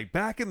 Like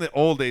back in the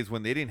old days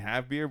when they didn't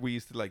have beer, we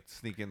used to like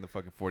sneak in the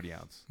fucking 40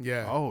 ounce.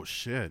 Yeah. Oh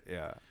shit.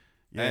 Yeah.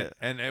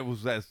 And it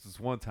was this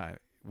one time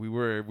we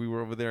were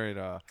over there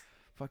at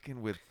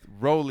fucking with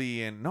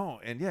Rolly and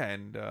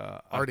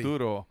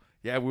Arturo.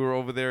 Yeah, we were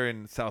over there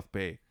in South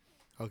Bay.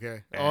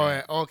 Okay.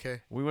 And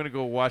okay. We want to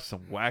go watch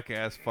some whack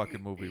ass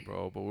fucking movie,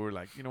 bro. But we were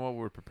like, you know what?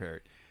 We're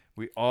prepared.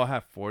 We all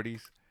have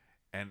 40s.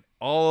 And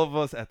all of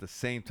us at the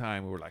same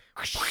time, we were like,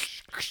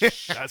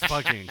 that's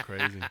fucking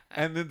crazy.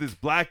 And then this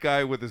black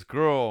guy with this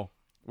girl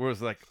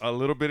was like a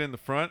little bit in the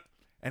front,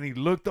 and he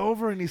looked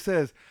over and he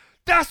says,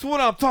 "That's what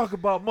I'm talking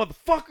about,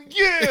 motherfucker,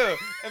 yeah!"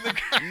 And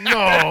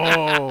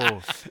no.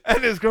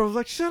 And this girl was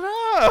like, "Shut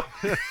up."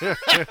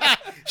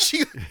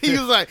 He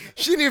was like,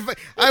 "She didn't.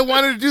 I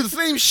wanted to do the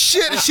same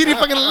shit, and she didn't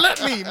fucking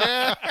let me,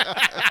 man."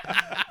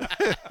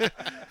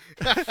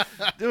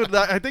 Dude,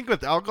 I think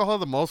with alcohol,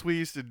 the most we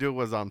used to do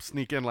was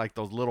sneak in like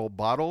those little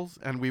bottles,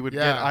 and we would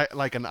get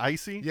like an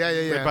icy. Yeah.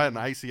 We'd buy an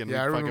icy and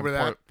I we'd remember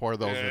fucking that. pour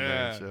those in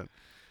there and shit.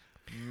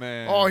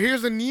 Man. Oh,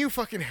 here's a new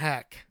fucking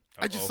hack.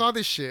 I just saw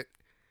this shit.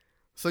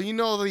 So you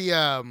know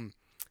the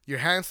your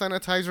hand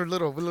sanitizer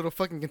little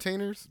fucking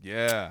containers?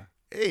 Yeah.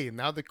 Hey,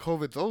 now that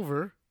COVID's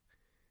over,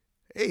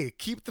 hey,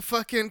 keep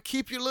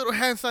your little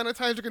hand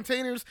sanitizer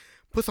containers.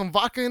 Put some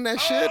vodka in that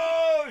shit.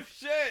 Oh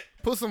shit!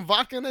 Put some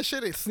vodka in that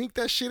shit and sneak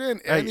that shit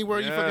in anywhere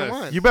you fucking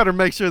want. You better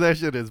make sure that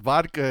shit is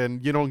vodka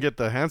and you don't get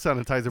the hand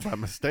sanitizer by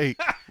mistake.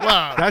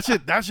 Wow.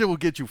 That shit will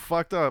get you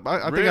fucked up.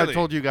 I think I Really?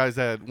 told you guys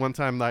that one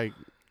time like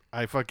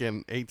I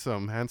fucking ate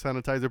some hand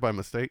sanitizer by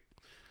mistake.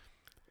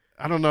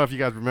 I don't know if you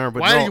guys remember,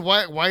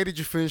 but why did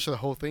you finish the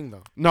whole thing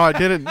though? No, I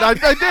didn't. I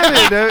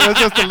didn't. It was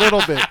just a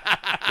little bit.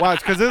 Watch,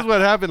 because this is what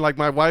happened. Like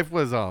my wife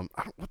was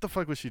what the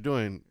fuck was she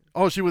doing?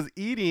 Oh, she was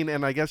eating,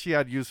 and I guess she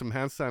had used some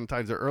hand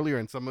sanitizer earlier,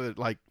 and some of it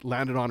like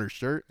landed on her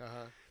shirt.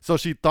 So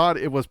she thought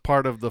it was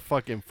part of the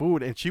fucking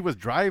food, and she was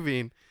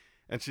driving,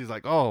 and she's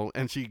like, oh,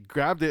 and she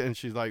grabbed it, and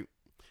she's like,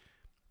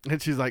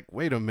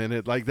 wait a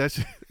minute, like that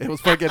shit, it was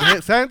fucking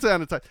hand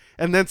sanitizer.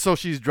 And then so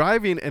she's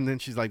driving, and then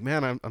she's like,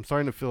 man, I'm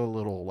starting to feel a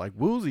little like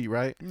woozy,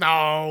 right?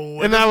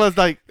 No, and I was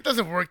like, it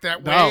doesn't work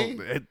that way.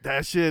 No,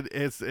 that shit,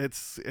 it's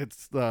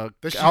the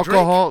Does she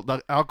alcohol.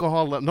 drink? The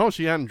alcohol. No,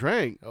 she hadn't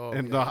drank, Oh,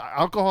 and yeah. the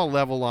alcohol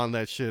level on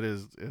that shit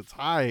is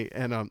high,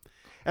 and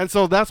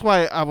so that's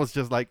why I was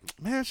just like,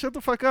 man, shut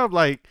the fuck up,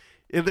 like.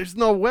 There's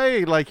no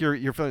way, like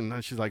you're feeling.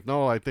 And she's like,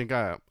 no, I think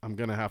I'm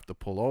gonna have to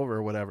pull over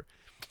or whatever.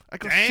 I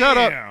go, shut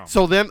up.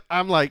 So then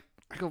I'm like,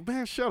 I go,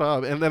 man, shut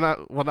up. And then I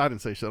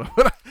didn't say shut up,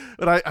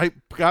 but I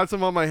got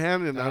some on my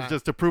hand, and I was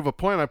just to prove a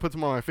point. I put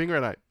some on my finger,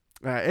 and I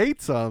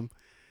ate some,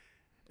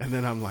 and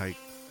then I'm like,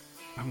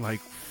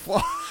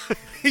 fuck.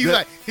 He's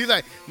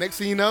like, next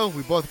thing you know,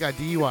 we both got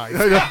DUIs.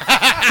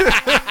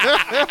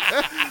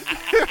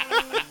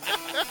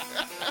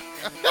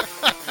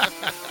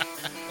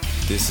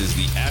 This is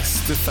the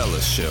Ask the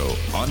Fellas show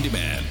on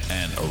demand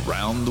and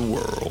around the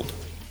world.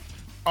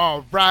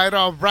 All right,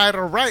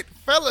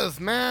 fellas,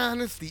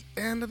 man, it's the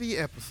end of the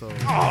episode.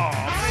 Oh,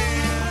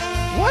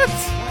 man. What?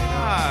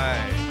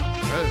 Why?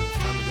 It's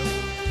time to go.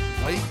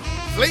 Late.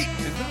 It's late.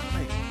 It's not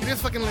late. It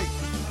is fucking late.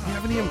 You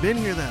haven't even been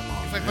here that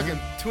long. It's like fucking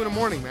 2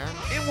 a.m, man.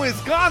 In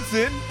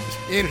Wisconsin.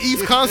 In East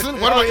Wisconsin?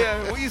 What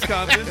about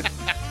Wisconsin?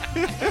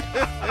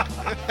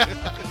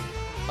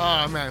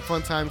 Oh man,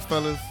 fun times,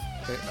 fellas.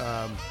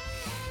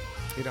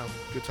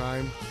 Good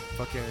time.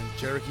 Fucking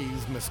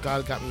Cherokee's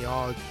mezcal got me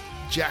all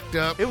jacked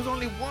up. It was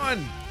only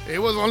one. It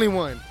was only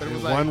one, but it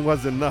was like one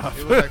was enough.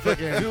 It was like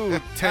fucking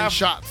Dude, 10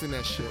 shots in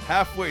that shit.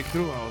 Halfway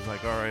through, I was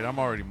like, all right, I'm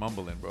already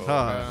mumbling, bro.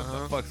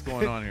 What the fuck's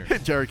going on here?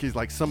 Cherokee's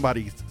like,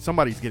 somebody's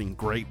getting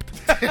graped.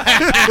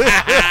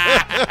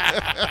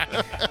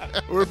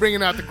 We're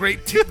bringing out the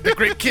Grape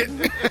Kit.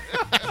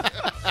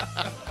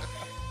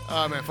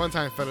 Oh man, fun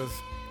time, fellas.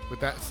 With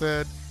that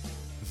said,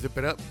 zip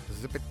it up,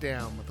 zip it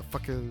down,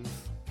 motherfuckers.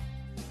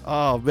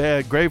 Oh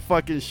man, great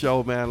fucking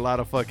show, man. A lot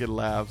of fucking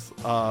laughs.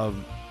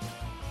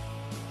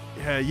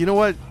 Yeah, you know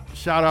what?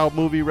 Shout out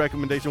movie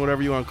recommendation,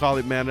 whatever you want to call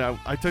it, man.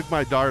 I took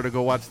my daughter to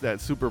go watch that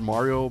Super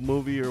Mario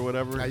movie or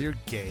whatever. Now you're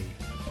gay.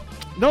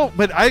 No,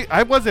 but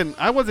I wasn't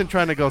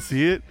trying to go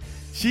see it.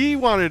 She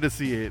wanted to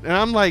see it, and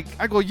I'm like,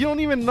 I go, you don't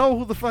even know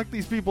who the fuck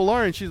these people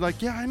are, and she's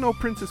like, yeah, I know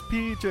Princess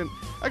Peach, and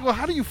I go,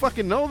 how do you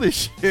fucking know this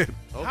shit?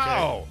 Okay.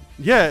 How?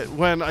 Yeah,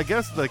 when I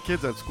guess the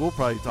kids at school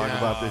probably talk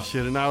about this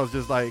shit, and I was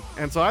just like,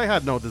 and so I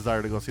had no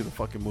desire to go see the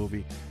fucking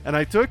movie, and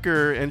I took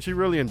her, and she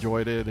really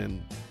enjoyed it,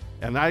 and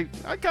I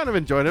kind of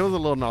enjoyed it. It was a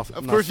little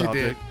nostalgic. Of course you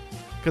did,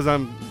 because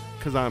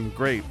I'm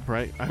grape,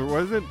 right?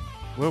 Was it?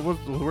 What was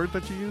the word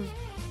that you used?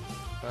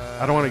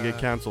 I don't want to get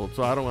canceled,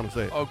 so I don't want to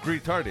say it. Oh,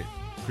 retarded.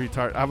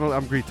 Retard. I'm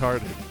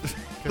retarded.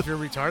 Because you're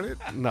retarded?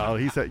 No,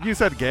 you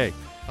said gay.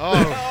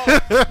 Oh.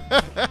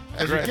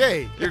 Because you're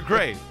gay. You're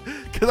great.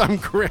 Because I'm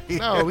great.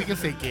 No, we can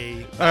say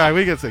gay. All right,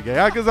 we can say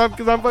gay. Because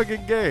I'm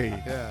fucking gay.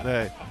 Yeah.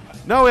 Hey.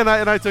 No, and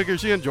I took her.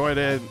 She enjoyed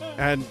it.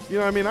 And,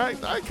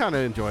 I kind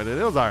of enjoyed it.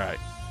 It was all right.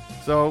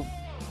 So,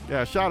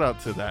 yeah, shout out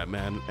to that,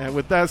 man. And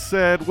with that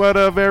said, what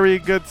a very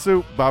good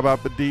soup.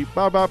 Ba-ba-ba-dee,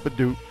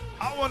 ba-ba-ba-doo.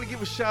 I want to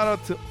give a shout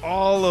out to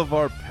all of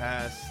our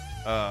past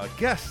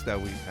guests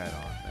that we've had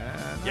on,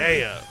 man.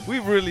 Yeah.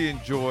 We've really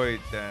enjoyed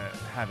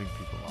having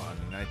people on,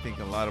 and I think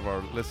a lot of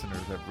our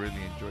listeners have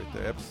really enjoyed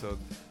the episode.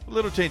 A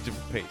little change of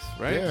pace,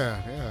 right?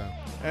 Yeah.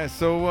 And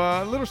so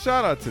a little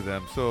shout out to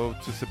them. So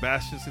to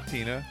Sebastian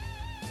Satina,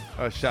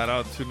 shout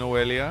out to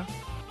Noelia,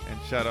 and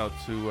shout out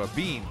to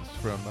Beans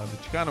from the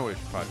Chicanoish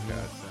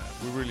podcast.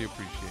 We really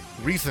appreciate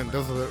it.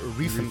 Those are the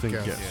recent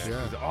guests.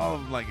 Yeah. All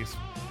of them,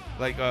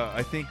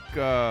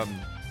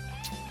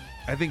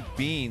 I think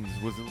Beans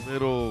was a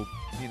little,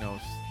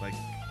 what do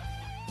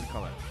you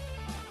call that?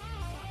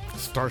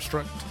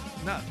 Starstruck.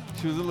 No,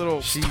 she was a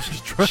little. She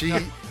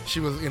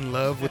was in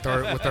love with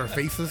our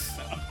faces.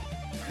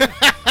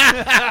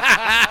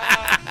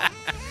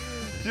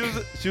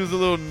 She was a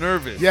little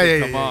nervous. Yeah.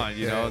 Come on,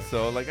 you know.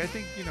 So I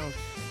think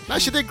No,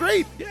 she did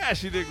great. Yeah,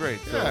 she did great.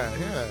 So Yeah,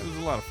 it was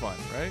a lot of fun,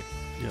 right?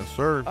 Yes,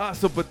 sir.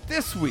 But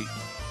this week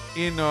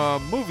in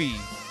movie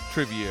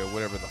trivia,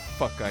 whatever the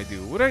fuck I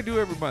do. What do I do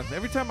every month?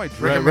 Every time I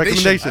drink.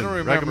 Recommendation. I don't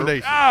remember.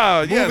 Recommendation.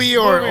 Ah, yes. Movie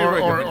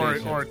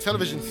or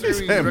television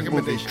series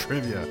recommendation.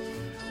 Trivia.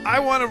 I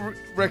want to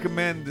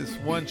recommend this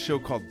one show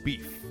called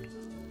Beef.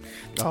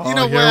 Oh, You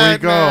know here what, we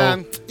go.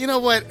 man? You know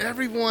what?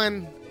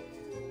 Everyone,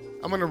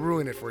 I'm going to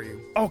ruin it for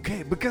you.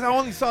 Okay, because I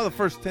only saw the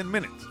first 10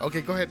 minutes.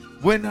 Okay, go ahead.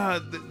 When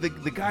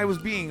the guy was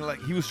being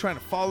like, he was trying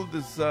to follow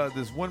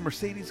this one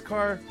Mercedes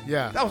car.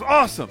 Yeah. That was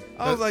awesome.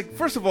 I was like,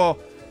 first of all,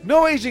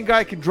 no Asian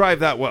guy can drive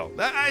that well.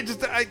 I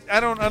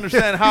don't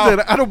understand how. He said,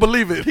 I don't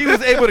believe it. He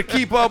was able to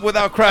keep up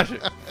without crashing.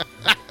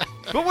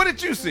 But what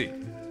did you see?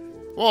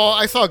 Well,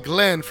 I saw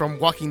Glenn from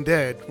Walking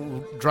Dead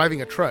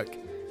driving a truck.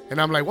 And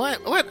I'm like,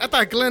 what? I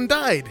thought Glenn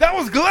died. That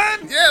was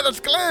Glenn? Yeah, that's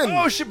Glenn.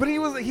 Oh, shit, but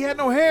he had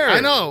no hair. I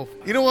know.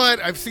 You know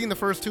what? I've seen the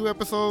first 2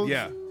 episodes.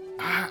 Yeah.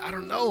 I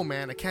don't know,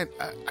 man.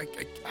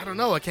 I don't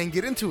know. I can't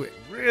get into it.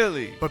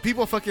 Really? But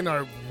people fucking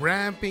are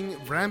ramping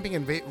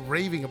and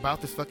raving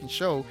about this fucking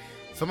show.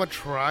 So I'm going to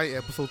try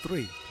episode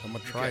 3. I'm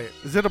going to try it.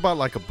 Is it about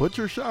like a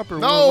butcher shop or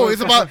No, what?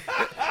 it's about...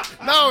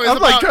 No, it's I'm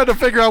about... like trying to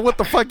figure out what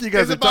the fuck you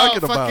guys are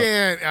talking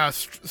about.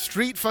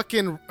 Street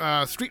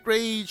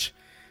rage.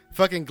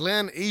 Fucking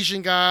Glenn,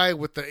 Asian guy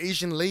with the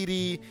Asian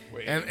lady.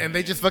 And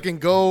they just fucking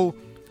go...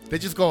 They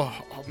just go,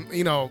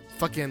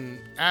 fucking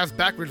ass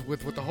backwards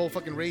with the whole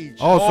fucking rage.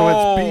 Oh,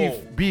 so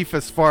it's beef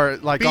as far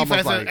like Beef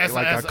almost as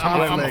like a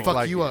conflict. I'm gonna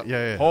fuck you up.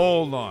 Yeah.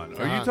 Hold on.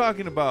 Are you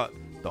talking about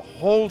the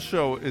whole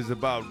show is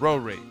about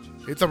road rage?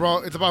 It's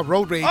about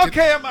road rage.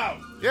 Okay, I'm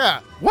out. Yeah.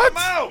 What? I'm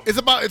out. It's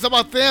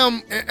about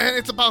them, and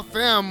it's about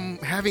them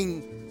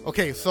having.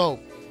 Okay, so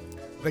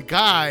the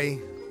guy,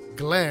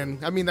 Glenn.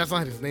 I mean, that's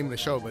not his name in the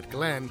show, but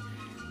Glenn.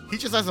 He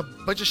just has a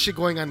bunch of shit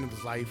going on in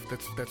his life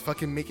that's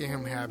fucking making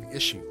him have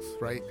issues,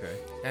 right? Okay.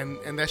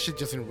 And that shit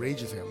just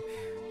enrages him.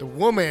 The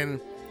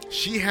woman,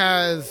 she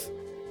has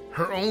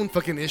her own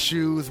fucking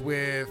issues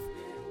with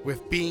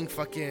being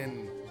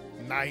fucking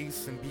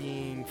nice and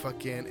being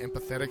fucking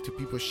empathetic to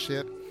people's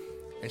shit.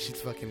 And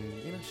she's fucking,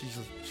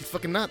 she's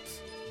fucking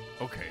nuts.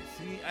 Okay,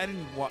 see, I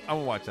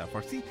won't watch that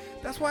part. See,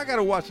 that's why I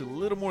gotta watch a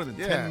little more than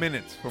 10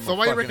 minutes. So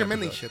why are you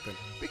recommending shit then?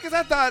 Because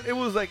I thought it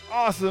was like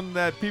awesome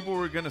that people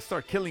were gonna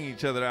start killing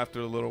each other after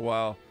a little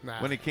while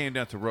when it came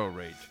down to road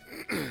rage.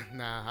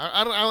 Nah,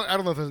 I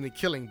don't know if there's any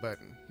killing, but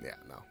yeah,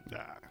 no.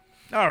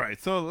 Nah. All right,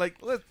 so like,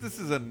 this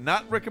is a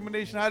not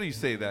recommendation. How do you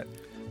say that?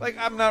 Like,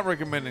 I'm not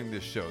recommending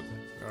this show.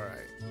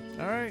 Then.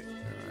 All right.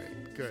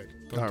 Good.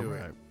 Don't do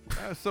it.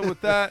 So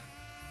with that,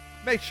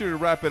 make sure to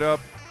wrap it up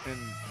and.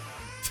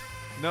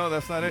 No,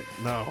 that's not it.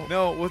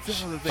 No. What's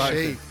the other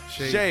thing?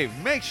 Shave.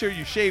 Make sure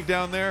you shave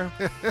down there.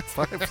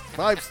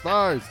 5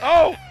 stars.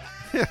 Oh,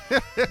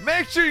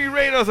 make sure you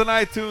rate us on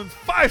iTunes.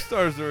 5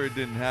 stars or it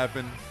didn't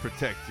happen.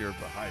 Protect your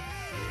behind.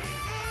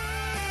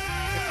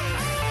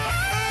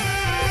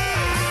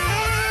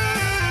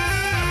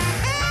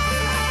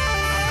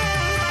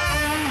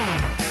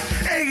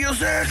 Ellos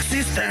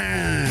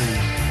existen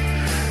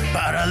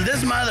para el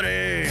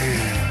desmadre.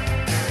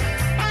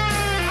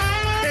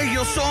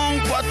 Ellos son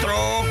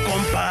 4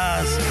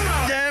 compas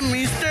de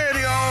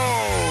misterio.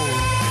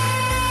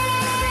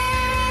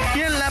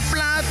 Y en la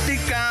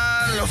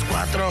plática los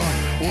 4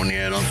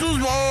 unieron sus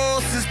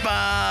voces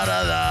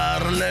para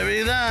darle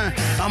vida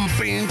a un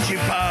pinche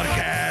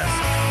podcast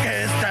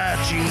que está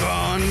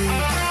chingón.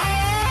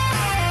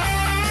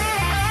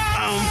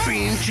 A un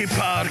pinche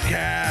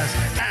podcast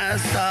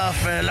está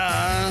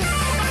feliz.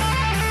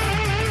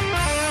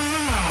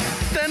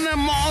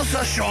 Tenemos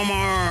a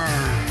Shomer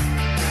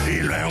y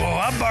luego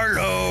a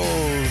Barlos.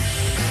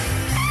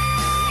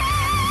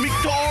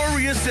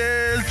 Victorious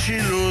el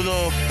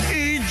Chiludo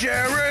y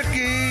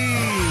Cherokee.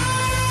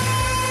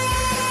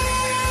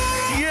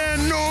 Y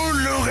en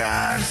un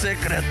lugar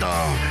secreto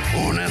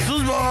unen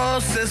sus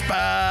voces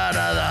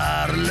para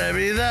darle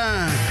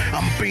vida a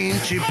un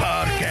pinche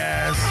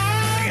podcast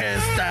que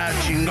está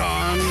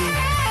chingón.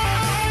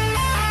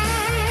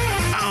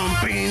 A un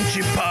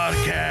pinche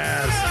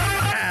podcast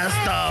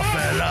está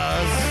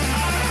feliz.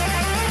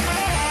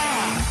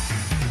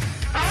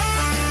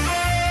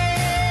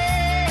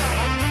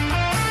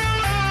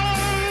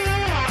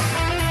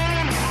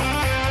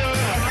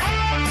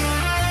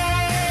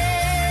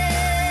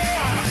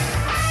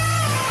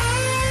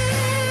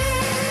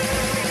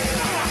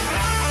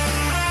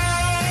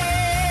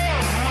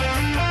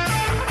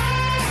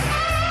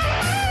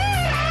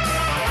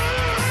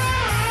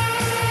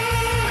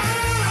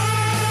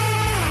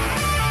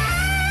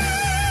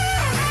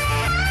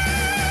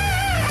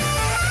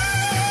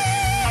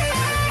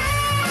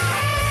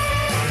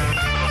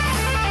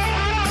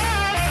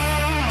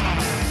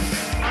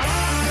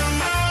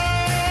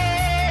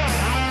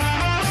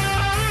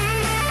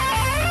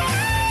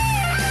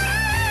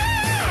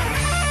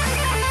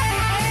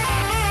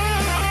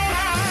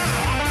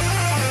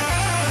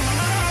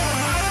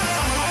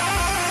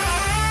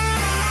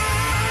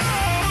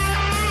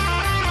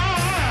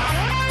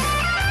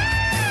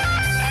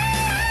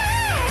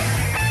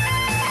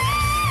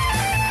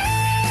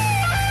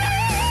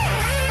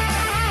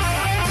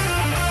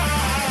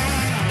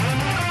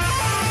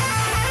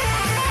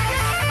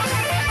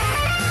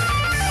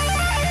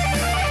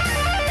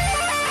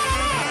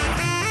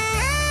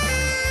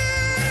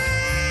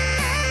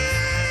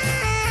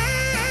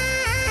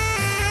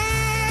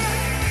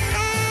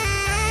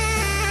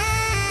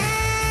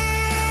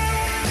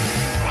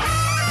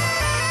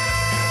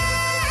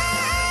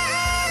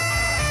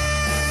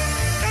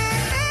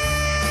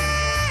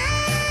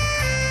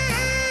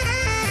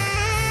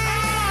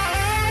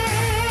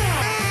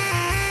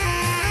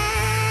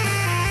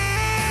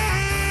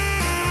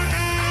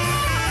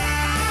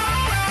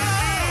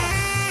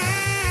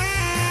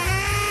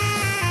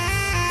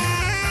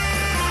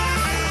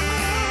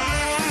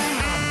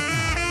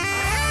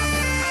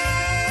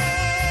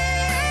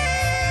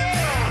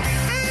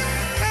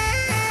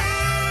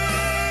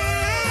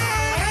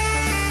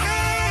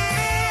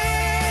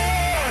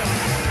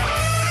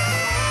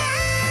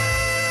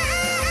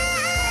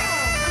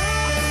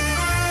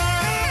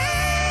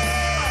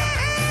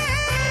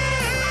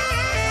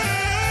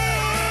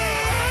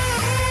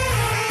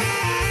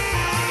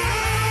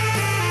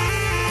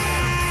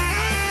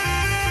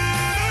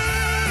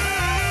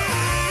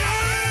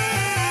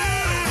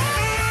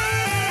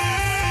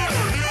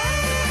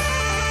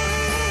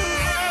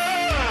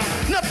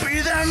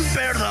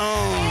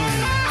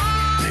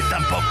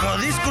 poco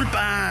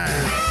disculpas.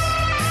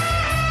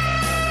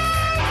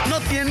 No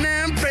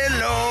tienen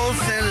pelos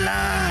en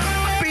la